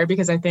event there,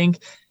 because I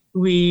think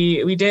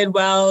we did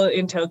well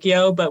in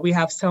Tokyo, but we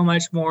have so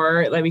much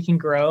more that we can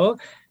grow.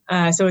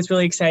 So it's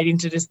really exciting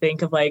to just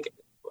think of like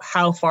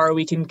how far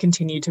we can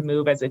continue to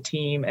move as a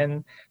team,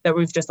 and that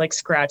we've just like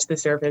scratched the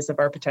surface of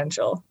our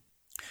potential.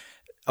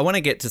 I want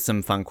to get to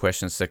some fun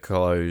questions to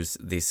close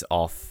this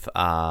off,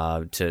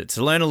 to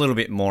learn a little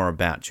bit more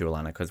about you,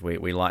 Alana, because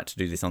we like to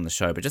do this on the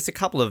show. But just a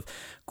couple of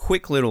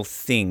quick little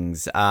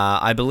things.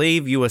 I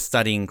believe you were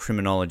studying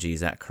criminology,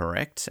 is that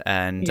correct?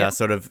 And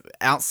sort of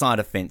outside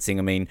of fencing,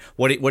 I mean,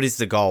 what is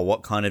the goal?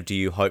 What kind of do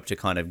you hope to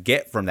kind of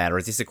get from that? Or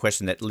is this a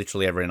question that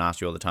literally everyone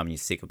asks you all the time and you're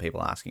sick of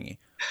people asking you?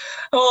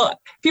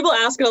 Well, people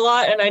ask it a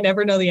lot and I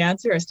never know the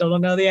answer. I still don't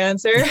know the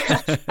answer.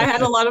 I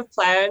had a lot of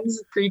plans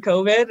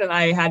pre-COVID and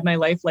I had my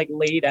life like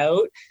laid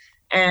out,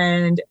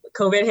 and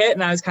COVID hit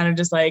and I was kind of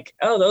just like,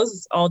 oh,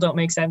 those all don't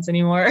make sense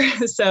anymore.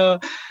 So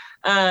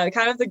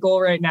kind of the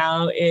goal right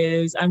now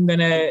is I'm going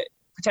to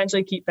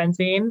potentially keep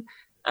fencing,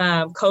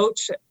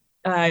 coach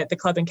at the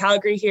club in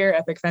Calgary here,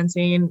 Epic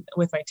Fencing,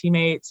 with my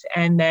teammates,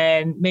 and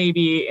then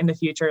maybe in the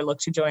future look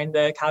to join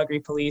the Calgary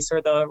Police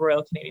or the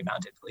Royal Canadian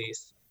Mounted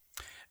Police.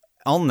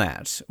 On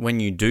that, when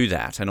you do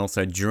that, and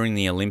also during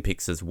the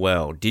Olympics as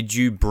well, did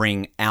you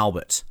bring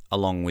Albert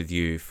along with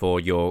you for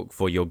your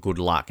good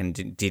luck?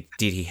 And did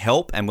he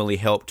help, and will he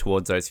help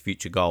towards those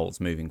future goals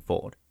moving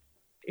forward?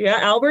 Yeah,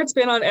 Albert's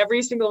been on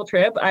every single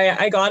trip.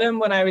 I got him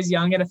when I was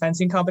young at a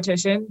fencing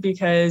competition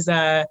because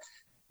I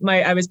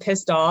was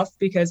pissed off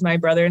because my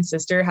brother and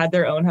sister had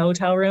their own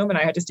hotel room and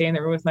I had to stay in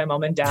the room with my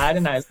mom and dad,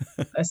 and I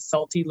was a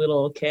salty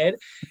little kid.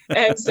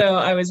 And so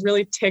I was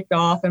really ticked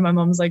off, and my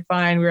mom was like,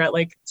 fine. We were at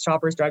like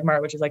Shoppers Drug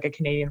Mart, which is like a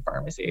Canadian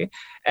pharmacy.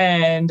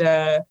 And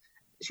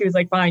she was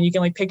like, fine, you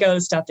can like pick out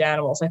a stuffed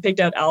animal. So I picked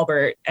out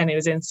Albert, and it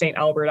was in St.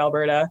 Albert,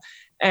 Alberta.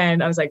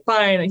 And I was like,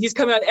 fine. He's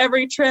coming on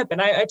every trip.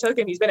 And I took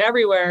him. He's been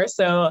everywhere.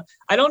 So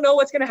I don't know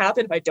what's going to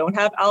happen if I don't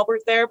have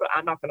Albert there, but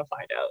I'm not going to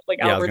find out.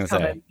 Like, Albert's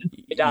coming.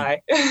 You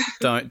die.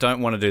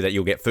 Don't want to do that.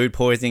 You'll get food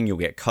poisoning. You'll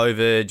get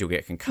COVID. You'll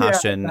get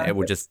concussion. Yeah,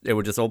 exactly. It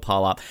will just all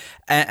pile up.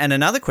 And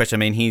another question.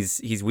 I mean,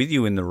 he's with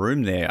you in the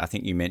room there. I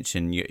think you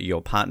mentioned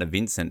your partner,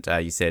 Vincent.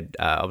 You said,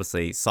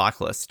 obviously,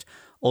 cyclist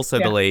Also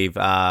believe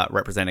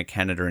represented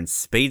Canada in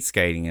speed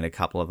skating in a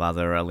couple of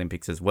other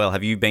Olympics as well.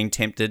 Have you been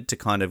tempted to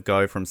kind of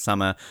go from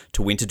summer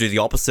to winter, do the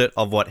opposite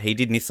of what he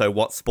did? And if so,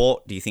 what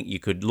sport do you think you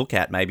could look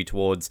at maybe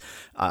towards,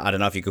 I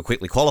don't know if you could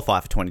quickly qualify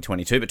for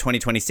 2022, but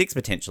 2026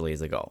 potentially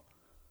is a goal?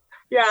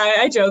 Yeah,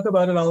 I joke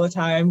about it all the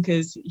time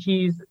because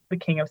he's the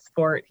king of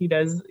sport. He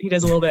does a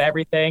little bit of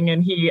everything,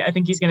 and I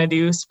think he's going to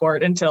do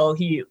sport until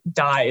he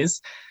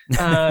dies.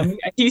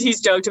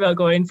 He's joked about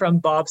going from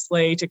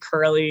bobsleigh to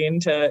curling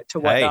to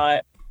whatnot.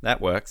 Hey,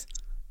 that works.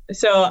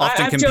 So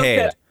often I've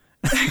compared.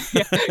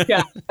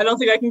 yeah, I don't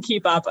think I can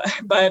keep up,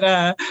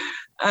 but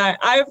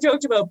I've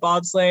joked about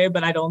bobsleigh,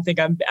 but I don't think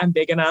I'm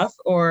big enough.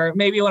 Or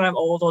maybe when I'm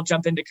old, I'll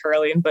jump into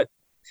curling. But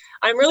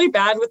I'm really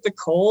bad with the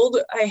cold.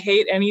 I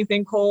hate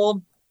anything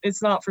cold.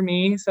 It's not for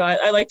me. So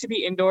I like to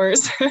be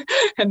indoors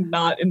and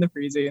not in the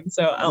freezing.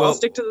 So I'll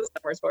stick to the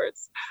summer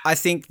sports. I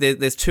think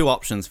there's two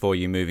options for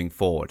you moving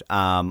forward.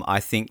 I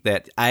think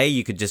that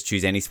you could just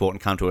choose any sport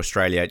and come to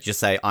Australia. Just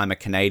say, I'm a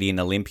Canadian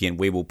Olympian.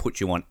 We will put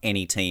you on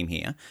any team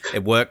here.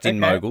 It worked in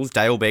moguls.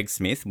 Dale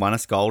Begg-Smith won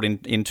us gold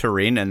in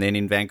Turin, and then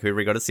in Vancouver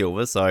he got a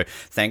silver. So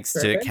thanks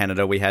to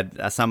Canada, we had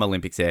some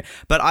Olympics there.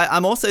 But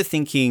I'm also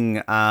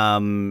thinking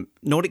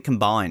Nordic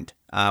combined.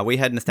 We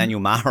had Nathaniel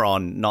Maher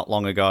on not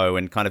long ago,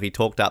 and kind of he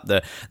talked up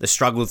the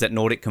struggles that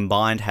Nordic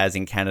Combined has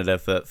in Canada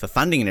for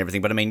funding and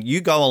everything. But I mean, you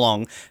go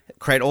along,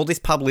 create all this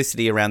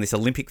publicity around this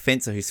Olympic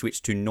fencer who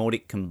switched to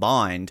Nordic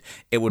Combined.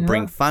 It would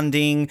bring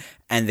funding,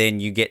 and then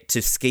you get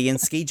to ski and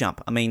ski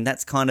jump. I mean,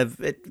 that's kind of,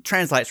 it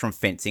translates from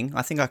fencing.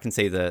 I think I can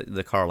see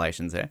the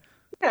correlations there.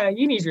 Yeah,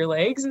 you need your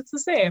legs. It's the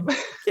same.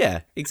 Yeah,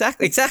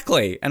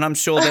 exactly. And I'm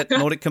sure that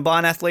Nordic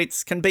Combined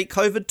athletes can beat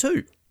COVID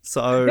too.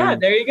 So yeah,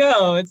 there you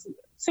go. It's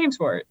same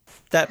sport.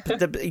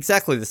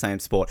 Exactly the same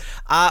sport.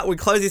 We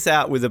close this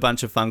out with a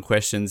bunch of fun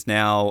questions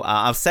now.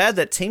 I'm sad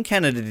that Team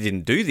Canada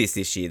didn't do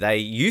this year. They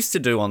used to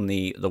do on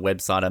the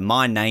website a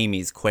My Name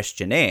Is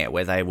questionnaire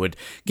where they would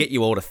get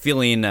you all to fill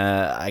in,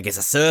 a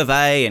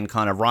survey and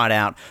kind of write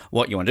out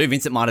what you want to do.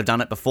 Vincent might have done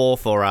it before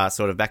for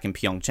sort of back in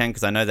Pyeongchang,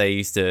 because I know they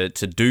used to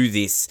do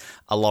this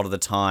a lot of the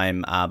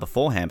time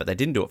beforehand, but they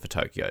didn't do it for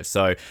Tokyo.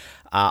 So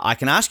I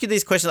can ask you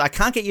these questions. I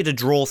can't get you to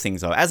draw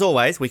things, though. As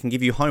always, we can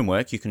give you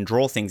homework. You can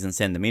draw things and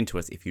send them in to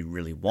us if you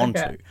really want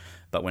to,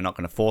 but we're not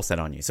going to force that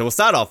on you. So we'll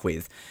start off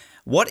with,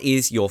 what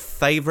is your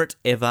favourite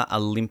ever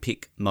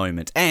Olympic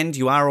moment? And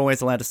you are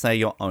always allowed to say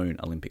your own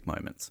Olympic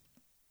moments.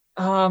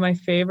 My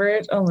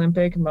favourite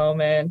Olympic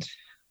moment.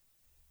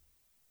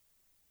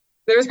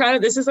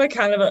 This is like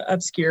kind of an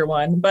obscure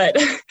one, but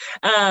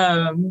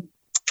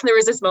there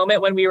was this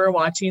moment when we were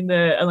watching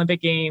the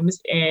Olympic Games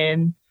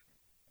in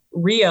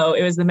Rio.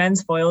 It was the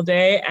men's foil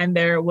day, and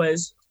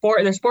there's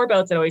four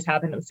bouts that always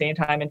happen at the same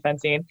time in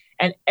fencing,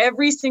 and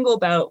every single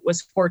bout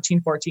was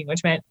 14-14,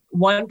 which meant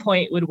 1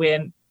 point would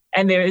win.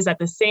 And there is at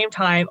the same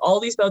time, all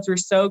these bouts were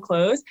so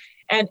close,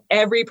 and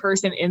every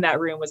person in that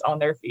room was on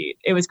their feet.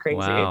 It was crazy.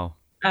 Wow.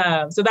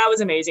 So that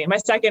was amazing. My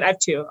second, I have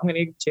two. I'm going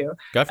to give two.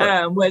 Go for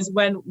it. Was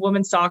when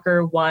women's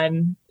soccer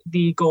won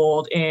the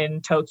gold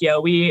in Tokyo.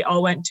 We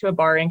all went to a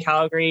bar in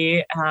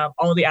Calgary,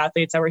 all the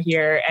athletes that were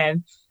here,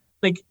 and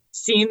like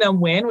seeing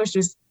them win was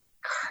just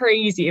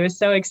crazy. It was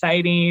so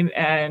exciting,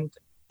 and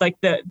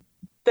like the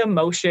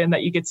emotion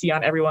that you could see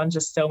on everyone,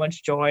 just so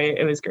much joy.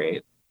 It was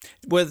great.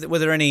 Were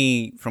there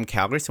any from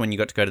Calgary? So when you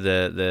got to go to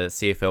the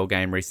CFL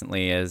game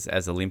recently as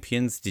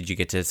Olympians, did you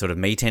get to sort of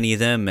meet any of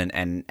them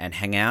and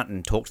hang out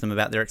and talk to them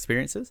about their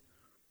experiences?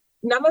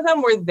 None of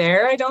them were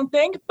there, I don't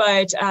think.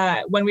 But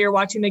when we were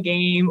watching the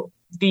game,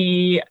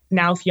 the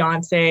now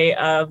fiance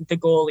of the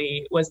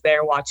goalie was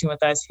there watching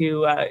with us,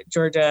 who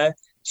Georgia,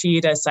 she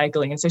does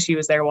cycling. And so she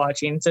was there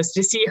watching. So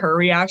to see her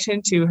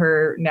reaction to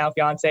her now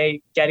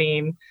fiance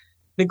getting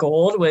the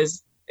gold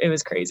was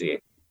crazy.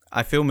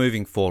 I feel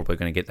moving forward we're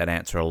going to get that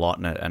answer a lot,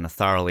 and a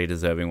thoroughly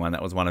deserving one.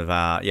 That was one of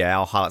our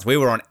highlights. We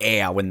were on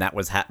air when that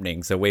was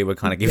happening, so we were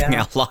kind of giving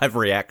our live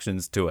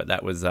reactions to it.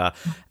 That was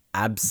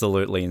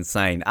absolutely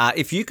insane.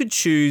 If you could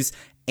choose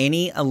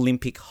any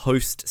Olympic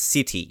host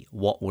city,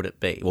 what would it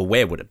be? Well,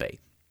 where would it be?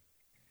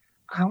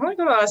 I want to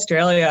go to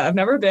Australia. I've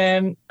never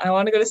been. I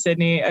want to go to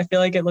Sydney. I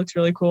feel like it looks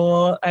really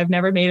cool. I've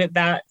never made it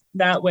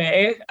that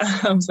way.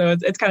 So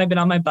it's kind of been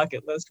on my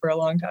bucket list for a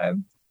long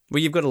time.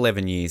 Well, you've got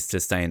 11 years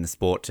to stay in the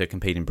sport to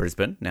compete in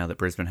Brisbane, now that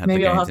Brisbane have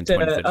Maybe the games in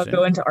 2032. I'll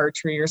go into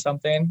archery or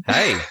something.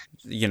 Hey,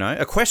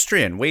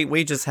 equestrian.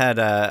 We just had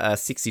a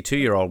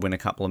 62-year-old win a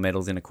couple of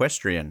medals in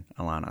equestrian,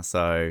 Alana.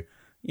 So,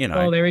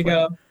 Oh, there we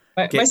go.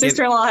 My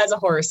sister-in-law has a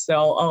horse, so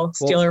I'll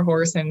steal her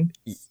horse. And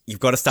you've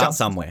got to start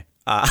somewhere.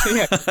 A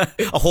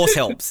horse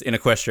helps in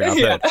equestrian,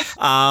 I've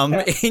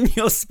heard. In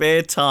your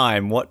spare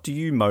time, what do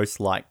you most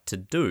like to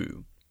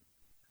do?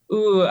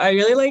 Ooh, I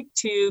really like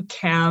to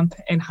camp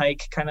and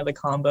hike, kind of the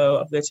combo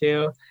of the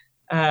two.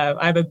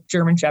 I have a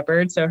German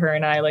Shepherd, so her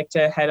and I like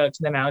to head out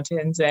to the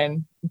mountains,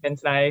 and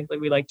Vince and I,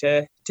 we like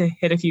to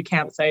hit a few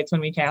campsites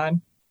when we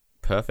can.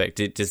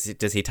 Perfect.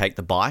 Does he take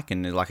the bike,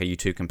 and are you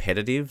two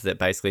competitive that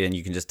basically, and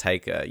you can just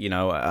take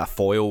a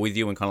foil with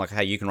you and kind of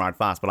hey, you can ride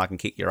fast, but I can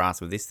kick your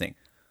ass with this thing?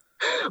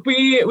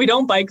 We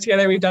don't bike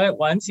together. We've done it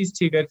once. He's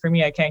too good for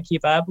me. I can't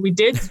keep up. We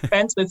did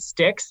fence with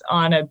sticks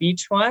on a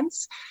beach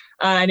once.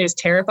 And it's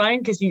terrifying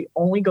because he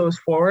only goes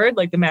forward,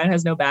 like the man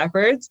has no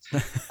backwards.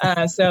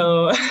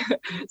 So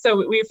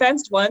we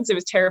fenced once. It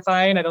was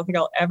terrifying. I don't think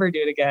I'll ever do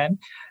it again.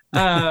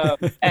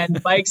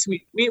 And bikes,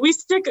 we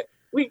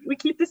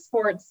keep the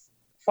sports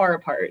far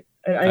apart.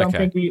 I don't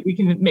think we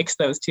can mix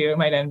those two. It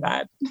might end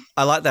bad.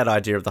 I like that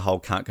idea of the whole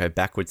can't go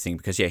backwards thing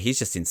because, he's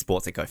just in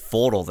sports that go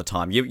forward all the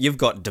time. You've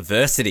got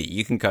diversity.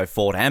 You can go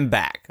forward and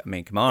back. I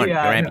mean, come on, you're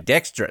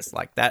ambidextrous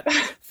like that.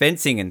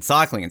 Fencing and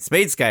cycling and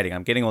speed skating.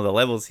 I'm getting all the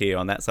levels here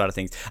on that side of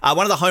things. One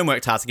of the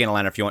homework tasks, again,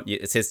 Alana, if you want,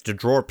 it says to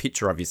draw a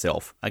picture of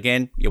yourself.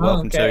 Again, you're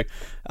welcome to.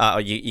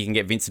 You can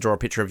get Vince to draw a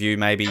picture of you,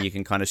 maybe. You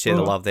can kind of share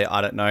the love there.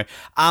 I don't know.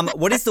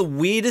 What is the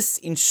weirdest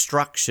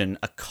instruction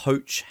a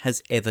coach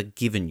has ever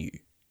given you?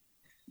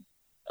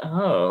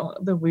 Oh,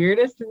 the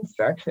weirdest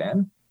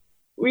instruction.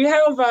 We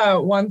have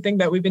one thing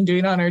that we've been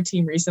doing on our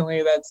team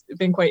recently that's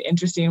been quite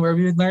interesting where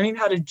we've been learning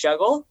how to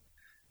juggle.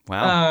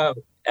 Wow.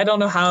 I don't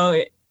know how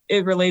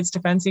it relates to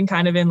fencing,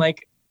 kind of in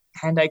like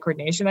hand-eye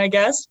coordination, I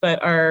guess,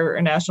 but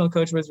our national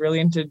coach was really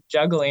into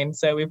juggling.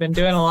 So we've been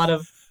doing a lot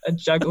of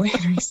juggling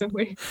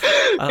recently.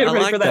 I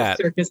like for that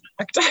circus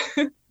act.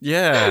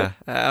 Yeah.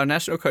 Our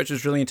national coach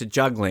is really into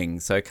juggling.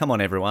 So come on,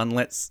 everyone,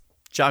 let's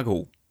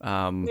juggle.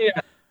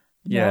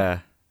 Yeah.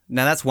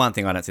 Now, that's one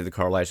thing I don't see the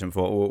correlation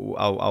for.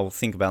 I'll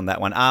think about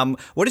that one.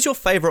 What is your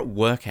favorite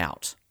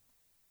workout?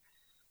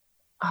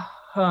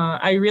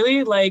 I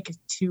really like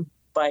to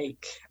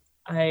bike.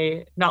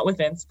 Not with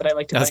Vince, but I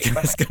like to bike. I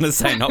was going to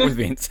say, not with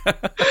Vince.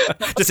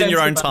 Just in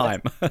your own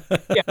time.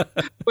 Yeah.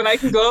 When I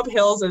can go up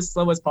hills as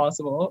slow as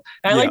possible.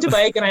 And I like to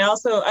bike, and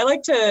I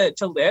like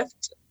to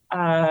lift.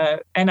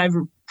 And I've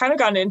kind of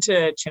gotten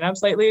into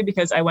chin-ups lately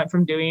because I went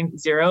from doing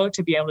 0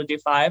 to be able to do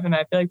 5, and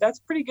I feel like that's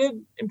pretty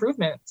good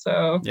improvement.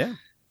 So yeah.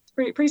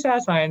 Pretty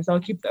satisfying, so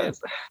I'll keep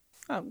those.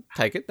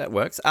 Take it, that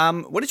works.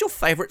 What is your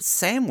favorite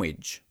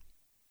sandwich?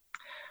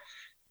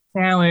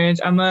 Sandwich.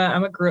 I'm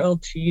a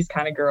grilled cheese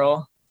kind of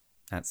girl.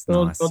 That's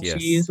nice. Grilled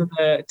cheese with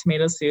a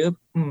tomato soup.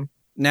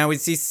 Now,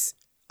 is this?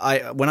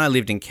 When I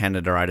lived in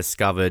Canada, I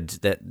discovered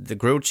that the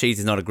grilled cheese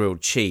is not a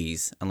grilled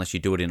cheese unless you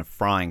do it in a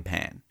frying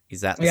pan.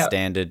 Is that the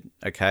standard?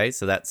 Okay,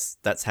 so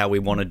that's how we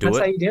want to do it. That's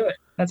how you do it.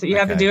 That's what you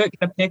have to do it.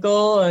 Get a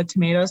pickle, a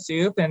tomato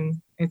soup, and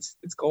it's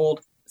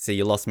gold. See,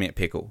 you lost me at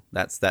pickle.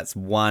 That's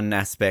one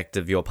aspect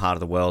of your part of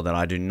the world that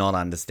I do not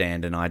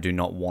understand and I do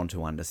not want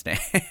to understand.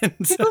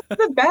 Pickles are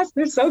the best.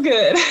 They're so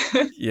good.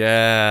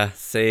 Yeah.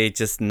 See,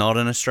 just not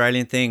an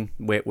Australian thing.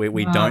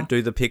 We don't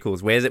do the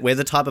pickles. We're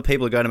the type of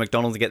people who go to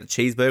McDonald's to get the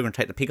cheezeburger and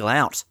take the pickle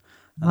out.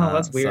 Oh,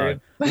 that's weird.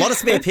 So, a lot of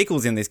spare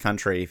pickles in this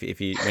country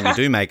when you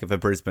do make it for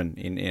Brisbane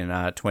in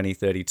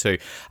 2032.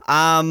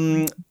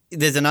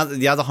 There's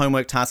the other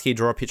homework task here,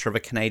 draw a picture of a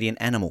Canadian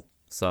animal.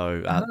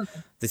 So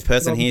this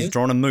person here has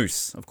drawn a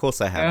moose. Of course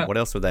they have. Yeah. What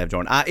else would they have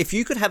drawn? If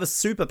you could have a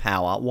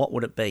superpower, what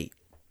would it be?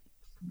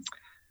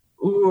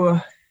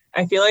 Ooh,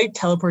 I feel like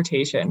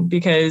teleportation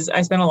because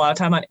I spend a lot of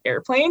time on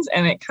airplanes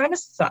and it kind of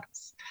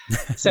sucks.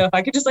 So if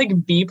I could just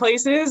be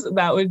places,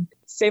 that would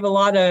save a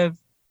lot of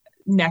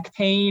neck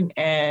pain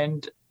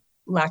and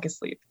lack of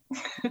sleep.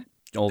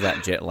 All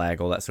that jet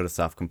lag, all that sort of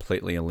stuff,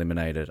 completely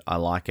eliminated. I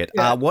like it.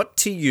 Yeah. What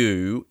to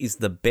you is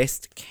the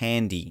best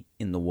candy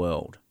in the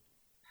world?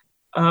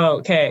 Oh,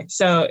 okay.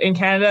 So in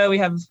Canada, we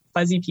have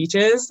Fuzzy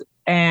Peaches,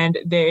 and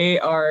they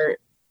are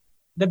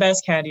the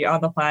best candy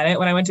on the planet.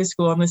 When I went to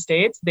school in the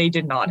States, they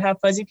did not have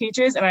Fuzzy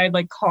Peaches, and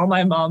I'd call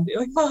my mom, be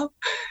like, "Mom,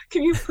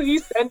 can you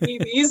please send me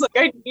these?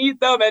 I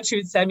need them." And she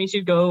would send me.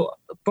 She'd go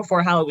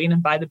before Halloween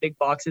and buy the big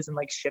boxes and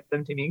ship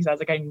them to me because I was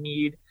like, I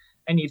need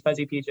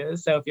Fuzzy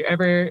Peaches. So if you're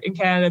ever in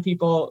Canada,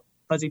 people,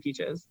 Fuzzy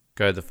Peaches.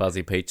 Go the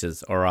Fuzzy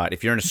Peaches. All right.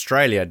 If you're in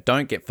Australia,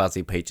 don't get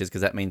Fuzzy Peaches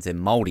because that means they're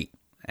moldy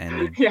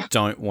and you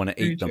don't want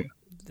to eat them.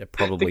 They're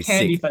probably the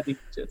candy sick. Fuzzy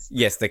Peaches.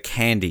 Yes, the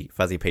candy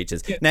Fuzzy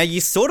Peaches. Yeah. Now, you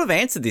sort of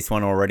answered this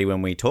one already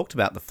when we talked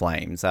about the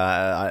Flames.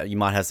 You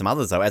might have some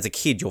others, though. As a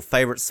kid, your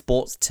favourite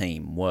sports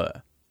team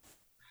were?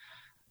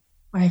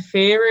 My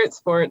favourite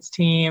sports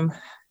team...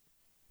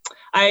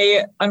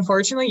 I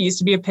unfortunately used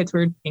to be a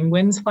Pittsburgh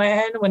Penguins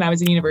fan when I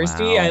was in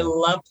university. Wow. I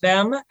loved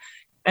them.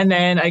 And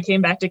then I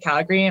came back to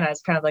Calgary and I was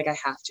kind of I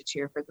have to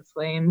cheer for the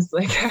Flames.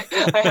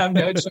 I have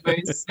no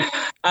choice.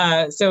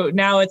 So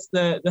now it's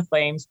the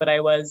Flames, but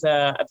I was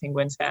a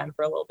Penguins fan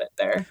for a little bit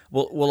there.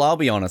 Well, I'll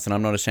be honest, and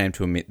I'm not ashamed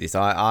to admit this.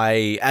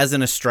 I as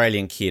an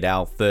Australian kid,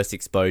 our first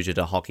exposure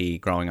to hockey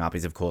growing up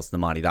is, of course, the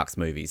Mighty Ducks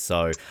movies.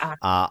 So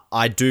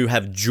I do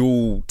have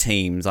dual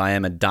teams. I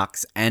am a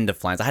Ducks and a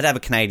Flames. I had to have a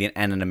Canadian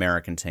and an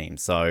American team.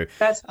 So,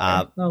 that's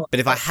but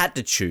if I had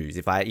to choose,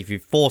 if you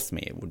forced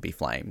me, it would be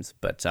Flames.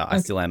 But I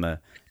still am a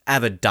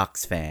avid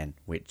Ducks fan,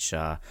 which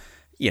they're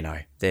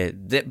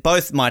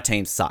both my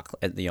teams suck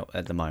at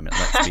the moment.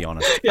 Let's be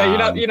honest.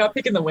 Yeah, you're not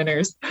picking the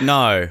winners.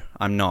 No,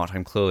 I'm not.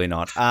 I'm clearly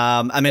not.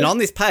 On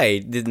this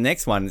page, the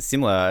next one is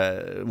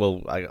similar.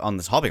 Well, on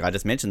the topic, I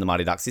just mentioned the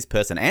Mighty Ducks. This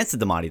person answered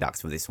the Mighty Ducks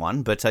for this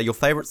one, but your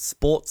favorite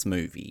sports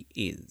movie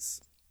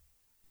is?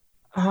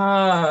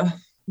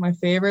 my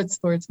favorite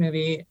sports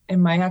movie, it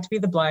might have to be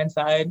The Blind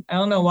Side. I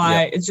don't know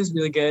why. Yep. It's just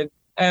really good.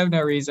 I have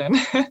no reason.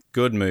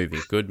 Good movie.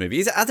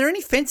 Are there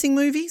any fencing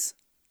movies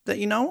that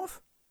you know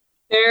of?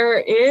 There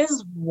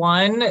is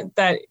one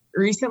that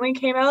recently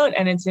came out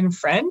and it's in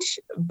French,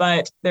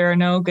 but there are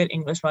no good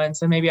English ones.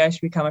 So maybe I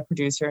should become a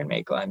producer and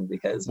make one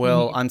because.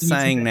 Well, I'm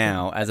saying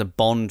now, as a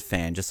Bond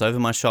fan, just over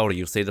my shoulder,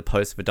 you'll see the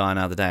poster for Die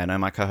Another Day. I know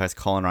my co-host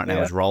Colin right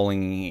now is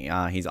rolling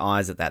his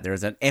eyes at that. There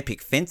is an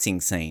epic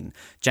fencing scene.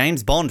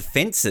 James Bond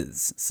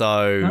fences.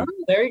 So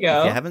there you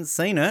go. If you haven't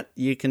seen it,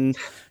 you can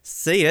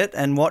see it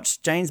and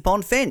watch James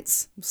Bond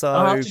fence. So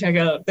I'll have to check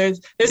it out. There's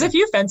a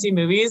few fencing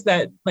movies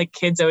that like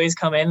kids always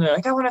come in and they're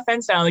like, I want to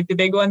fence now. Like the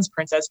big one's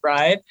Princess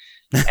Bride.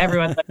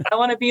 Everyone's like, I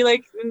want to be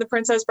like in the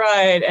Princess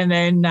Bride. And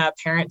then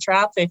Parent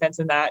Trap, they fence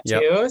in that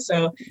too.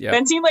 So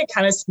fencing like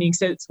kind of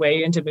sneaks its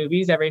way into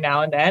movies every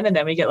now and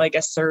then we get like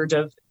a surge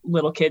of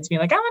little kids being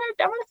like, I want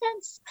to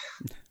fence.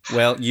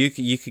 Well, you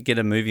could get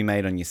a movie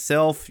made on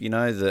yourself, you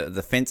know,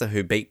 the fencer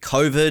who beat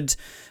COVID,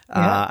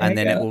 and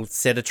then it will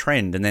set a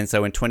trend. And then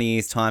so in 20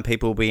 years' time,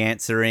 people will be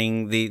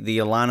answering the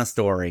Alana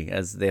story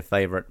as their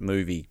favourite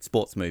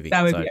sports movie.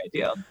 That would be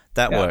ideal.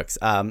 That works.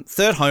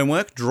 Third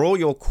homework, draw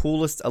your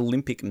coolest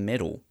Olympic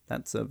medal.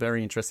 That's a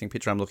very interesting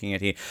picture I'm looking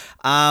at here.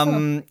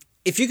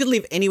 If you could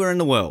live anywhere in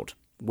the world,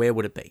 where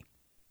would it be?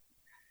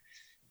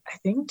 I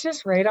think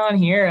just right on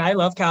here. I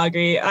love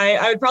Calgary.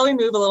 I would probably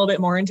move a little bit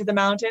more into the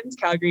mountains.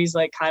 Calgary's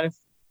like it's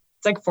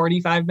like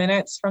 45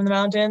 minutes from the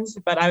mountains,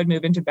 but I would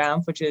move into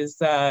Banff, which is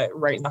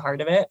right in the heart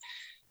of it.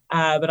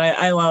 But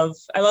I love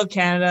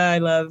Canada. I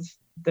love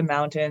the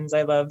mountains.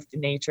 I love the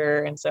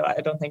nature. And so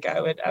I don't think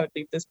I would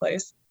leave this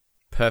place.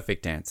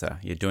 Perfect answer.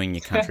 You're doing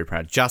your country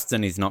proud.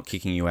 Justin is not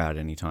kicking you out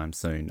anytime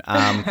soon.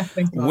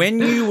 When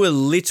you were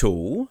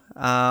little,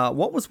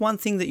 what was one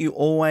thing that you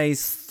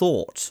always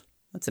thought?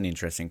 That's an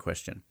interesting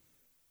question.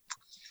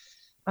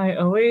 I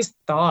always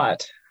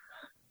thought,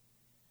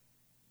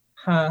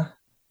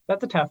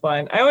 that's a tough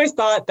one. I always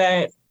thought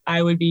that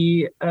I would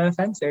be a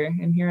fencer,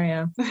 and here I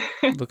am.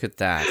 Look at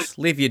that.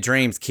 Live your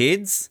dreams,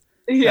 kids.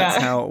 Yeah.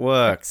 That's how it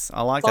works.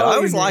 I like that. I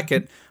always like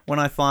it when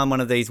I find one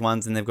of these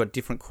ones and they've got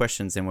different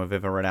questions than we've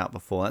ever read out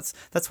before.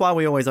 That's why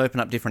we always open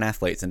up different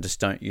athletes and just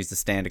don't use the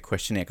standard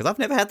questionnaire, because I've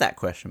never had that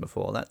question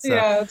before. That's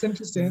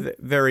interesting.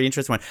 Very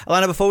interesting one.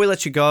 Alana, before we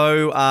let you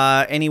go,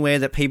 anywhere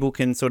that people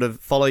can sort of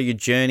follow your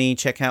journey,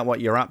 check out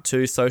what you're up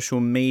to, social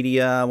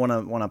media, want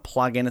to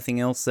plug anything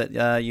else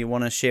that you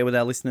want to share with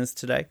our listeners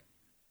today?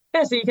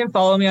 Yeah, so you can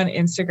follow me on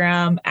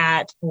Instagram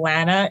at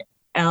Lana,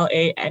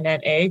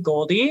 Lanna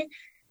Goldie.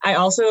 I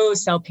also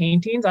sell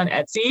paintings on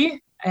Etsy,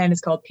 and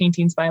it's called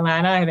Paintings by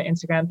Lana. I have an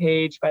Instagram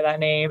page by that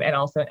name and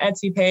also an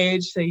Etsy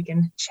page, so you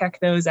can check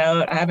those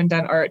out. I haven't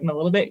done art in a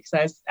little bit because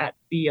I was at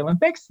the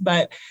Olympics,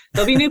 but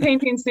there'll be new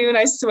paintings soon,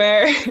 I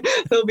swear.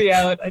 They'll be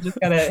out. I just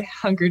got to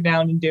hunker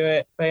down and do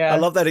it. But yeah, I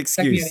love that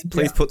excuse.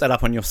 Please put that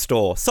up on your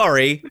store.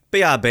 Sorry,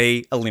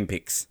 BRB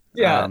Olympics.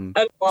 Yeah,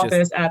 at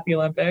office at the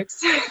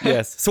Olympics.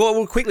 Yes.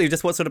 So quickly,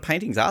 just what sort of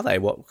paintings are they?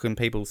 What can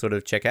people sort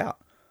of check out?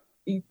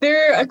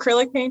 They're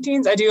acrylic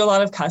paintings. I do a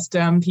lot of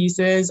custom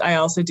pieces. I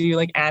also do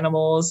like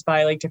animals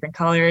by like different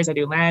colors. I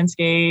do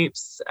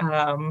landscapes.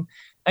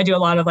 I do a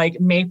lot of like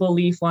maple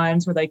leaf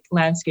ones with like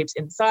landscapes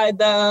inside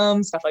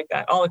them, stuff like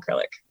that, all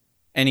acrylic.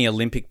 Any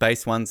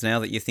Olympic-based ones now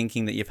that you're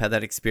thinking that you've had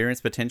that experience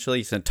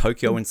potentially? Some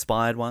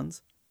Tokyo-inspired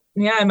ones?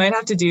 Yeah, I might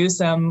have to do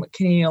some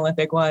Canadian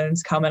Olympic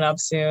ones coming up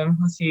soon.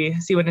 Let's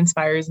see what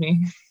inspires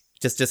me.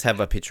 Just have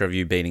a picture of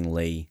you beating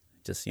Lee.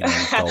 Just,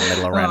 gold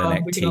medal around her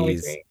neck,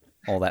 tears.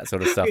 All that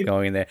sort of stuff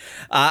going in there.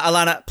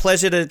 Alana,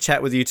 pleasure to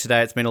chat with you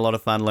today. It's been a lot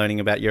of fun learning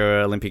about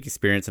your Olympic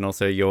experience and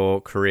also your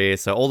career.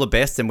 So all the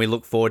best, and we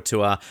look forward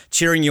to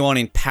cheering you on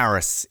in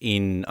Paris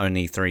in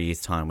only 3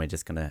 years' time. We're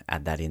just going to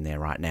add that in there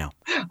right now.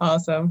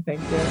 Awesome. Thank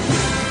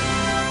you.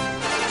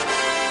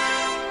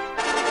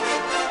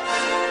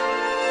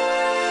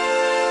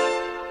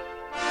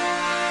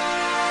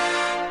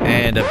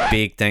 And a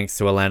big thanks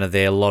to Alana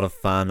there. A lot of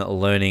fun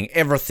learning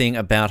everything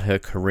about her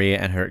career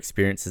and her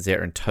experiences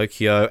there in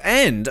Tokyo.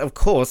 And, of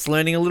course,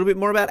 learning a little bit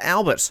more about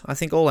Albert. I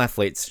think all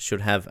athletes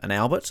should have an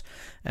Albert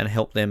and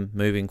help them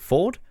moving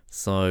forward.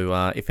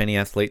 So if any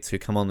athletes who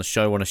come on the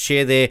show want to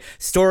share their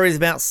stories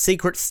about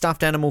secret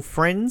stuffed animal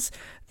friends,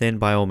 then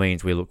by all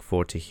means, we look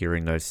forward to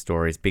hearing those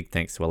stories. Big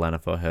thanks to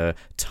Alana for her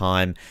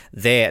time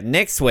there.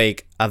 Next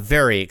week, a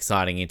very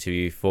exciting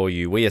interview for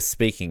you. We are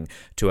speaking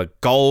to a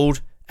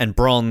gold and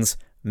bronze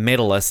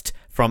medalist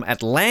from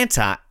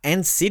Atlanta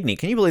and Sydney.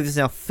 Can you believe this is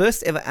our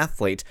first ever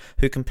athlete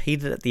who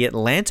competed at the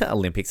Atlanta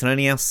Olympics and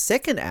only our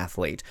second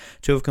athlete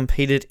to have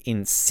competed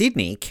in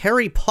Sydney?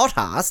 Kerry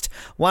Pothast,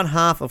 one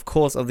half, of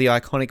course, of the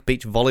iconic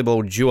beach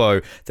volleyball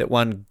duo that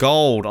won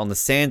gold on the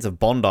sands of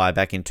Bondi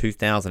back in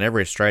 2000.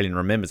 Every Australian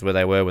remembers where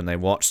they were when they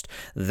watched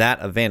that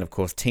event. Of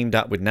course, teamed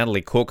up with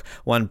Natalie Cook,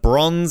 won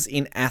bronze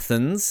in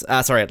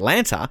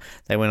Atlanta.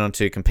 They went on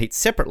to compete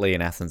separately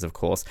in Athens, of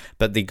course,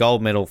 but the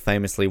gold medal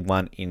famously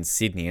won in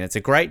Sydney. And it's a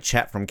great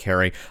chat from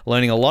Kerry,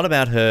 learning a lot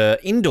about her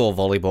indoor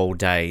volleyball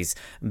days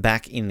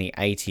back in the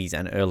 80s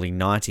and early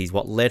 90s,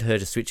 what led her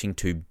to switching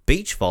to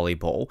beach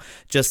volleyball,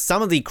 just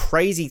some of the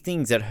crazy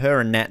things that her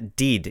and Nat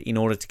did in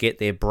order to get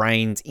their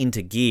brains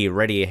into gear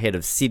ready ahead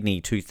of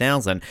Sydney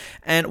 2000,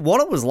 and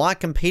what it was like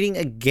competing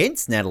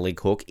against Natalie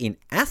Cook in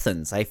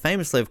Athens. They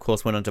famously, of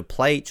course, went on to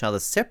play each other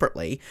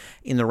separately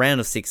in the round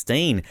of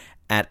 16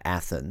 at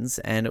Athens,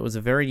 and it was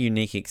a very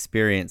unique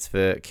experience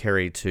for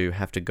Kerri to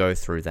have to go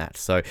through that.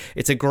 So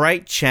it's a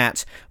great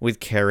chat with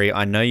Kerri.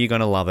 I know you're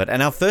going to love it.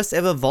 And our first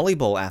ever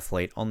volleyball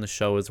athlete on the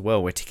show as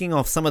well. We're ticking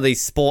off some of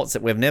these sports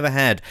that we've never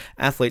had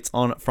athletes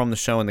on from the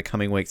show in the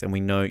coming weeks, and we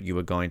know you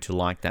are going to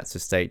like that, so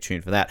stay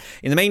tuned for that.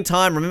 In the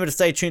meantime, remember to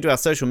stay tuned to our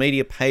social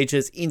media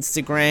pages,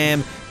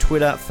 Instagram,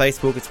 Twitter,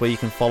 Facebook. It's where you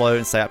can follow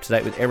and stay up to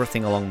date with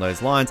everything along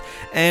those lines.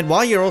 And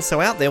while you're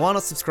also out there, why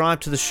not subscribe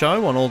to the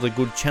show on all the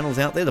good channels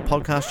out there, the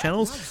podcast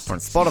channels. We're on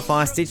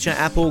Spotify, Stitcher,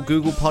 Apple,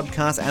 Google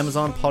Podcasts,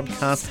 Amazon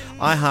Podcasts,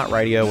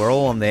 iHeartRadio. We're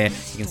all on there.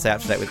 You can stay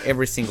up to date with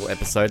every single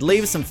episode.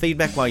 Leave us some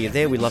feedback while you're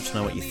there. We'd love to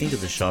know what you think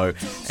of the show,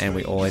 and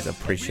we always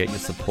appreciate your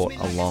support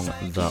along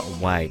the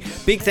way.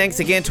 Big thanks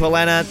again to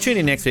Alana. Tune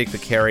in next week for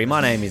Kerri.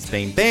 My name has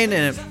been Ben,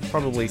 and it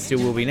probably still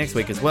will be next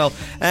week as well.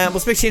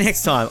 We'll speak to you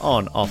next time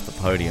on Off the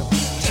Podium.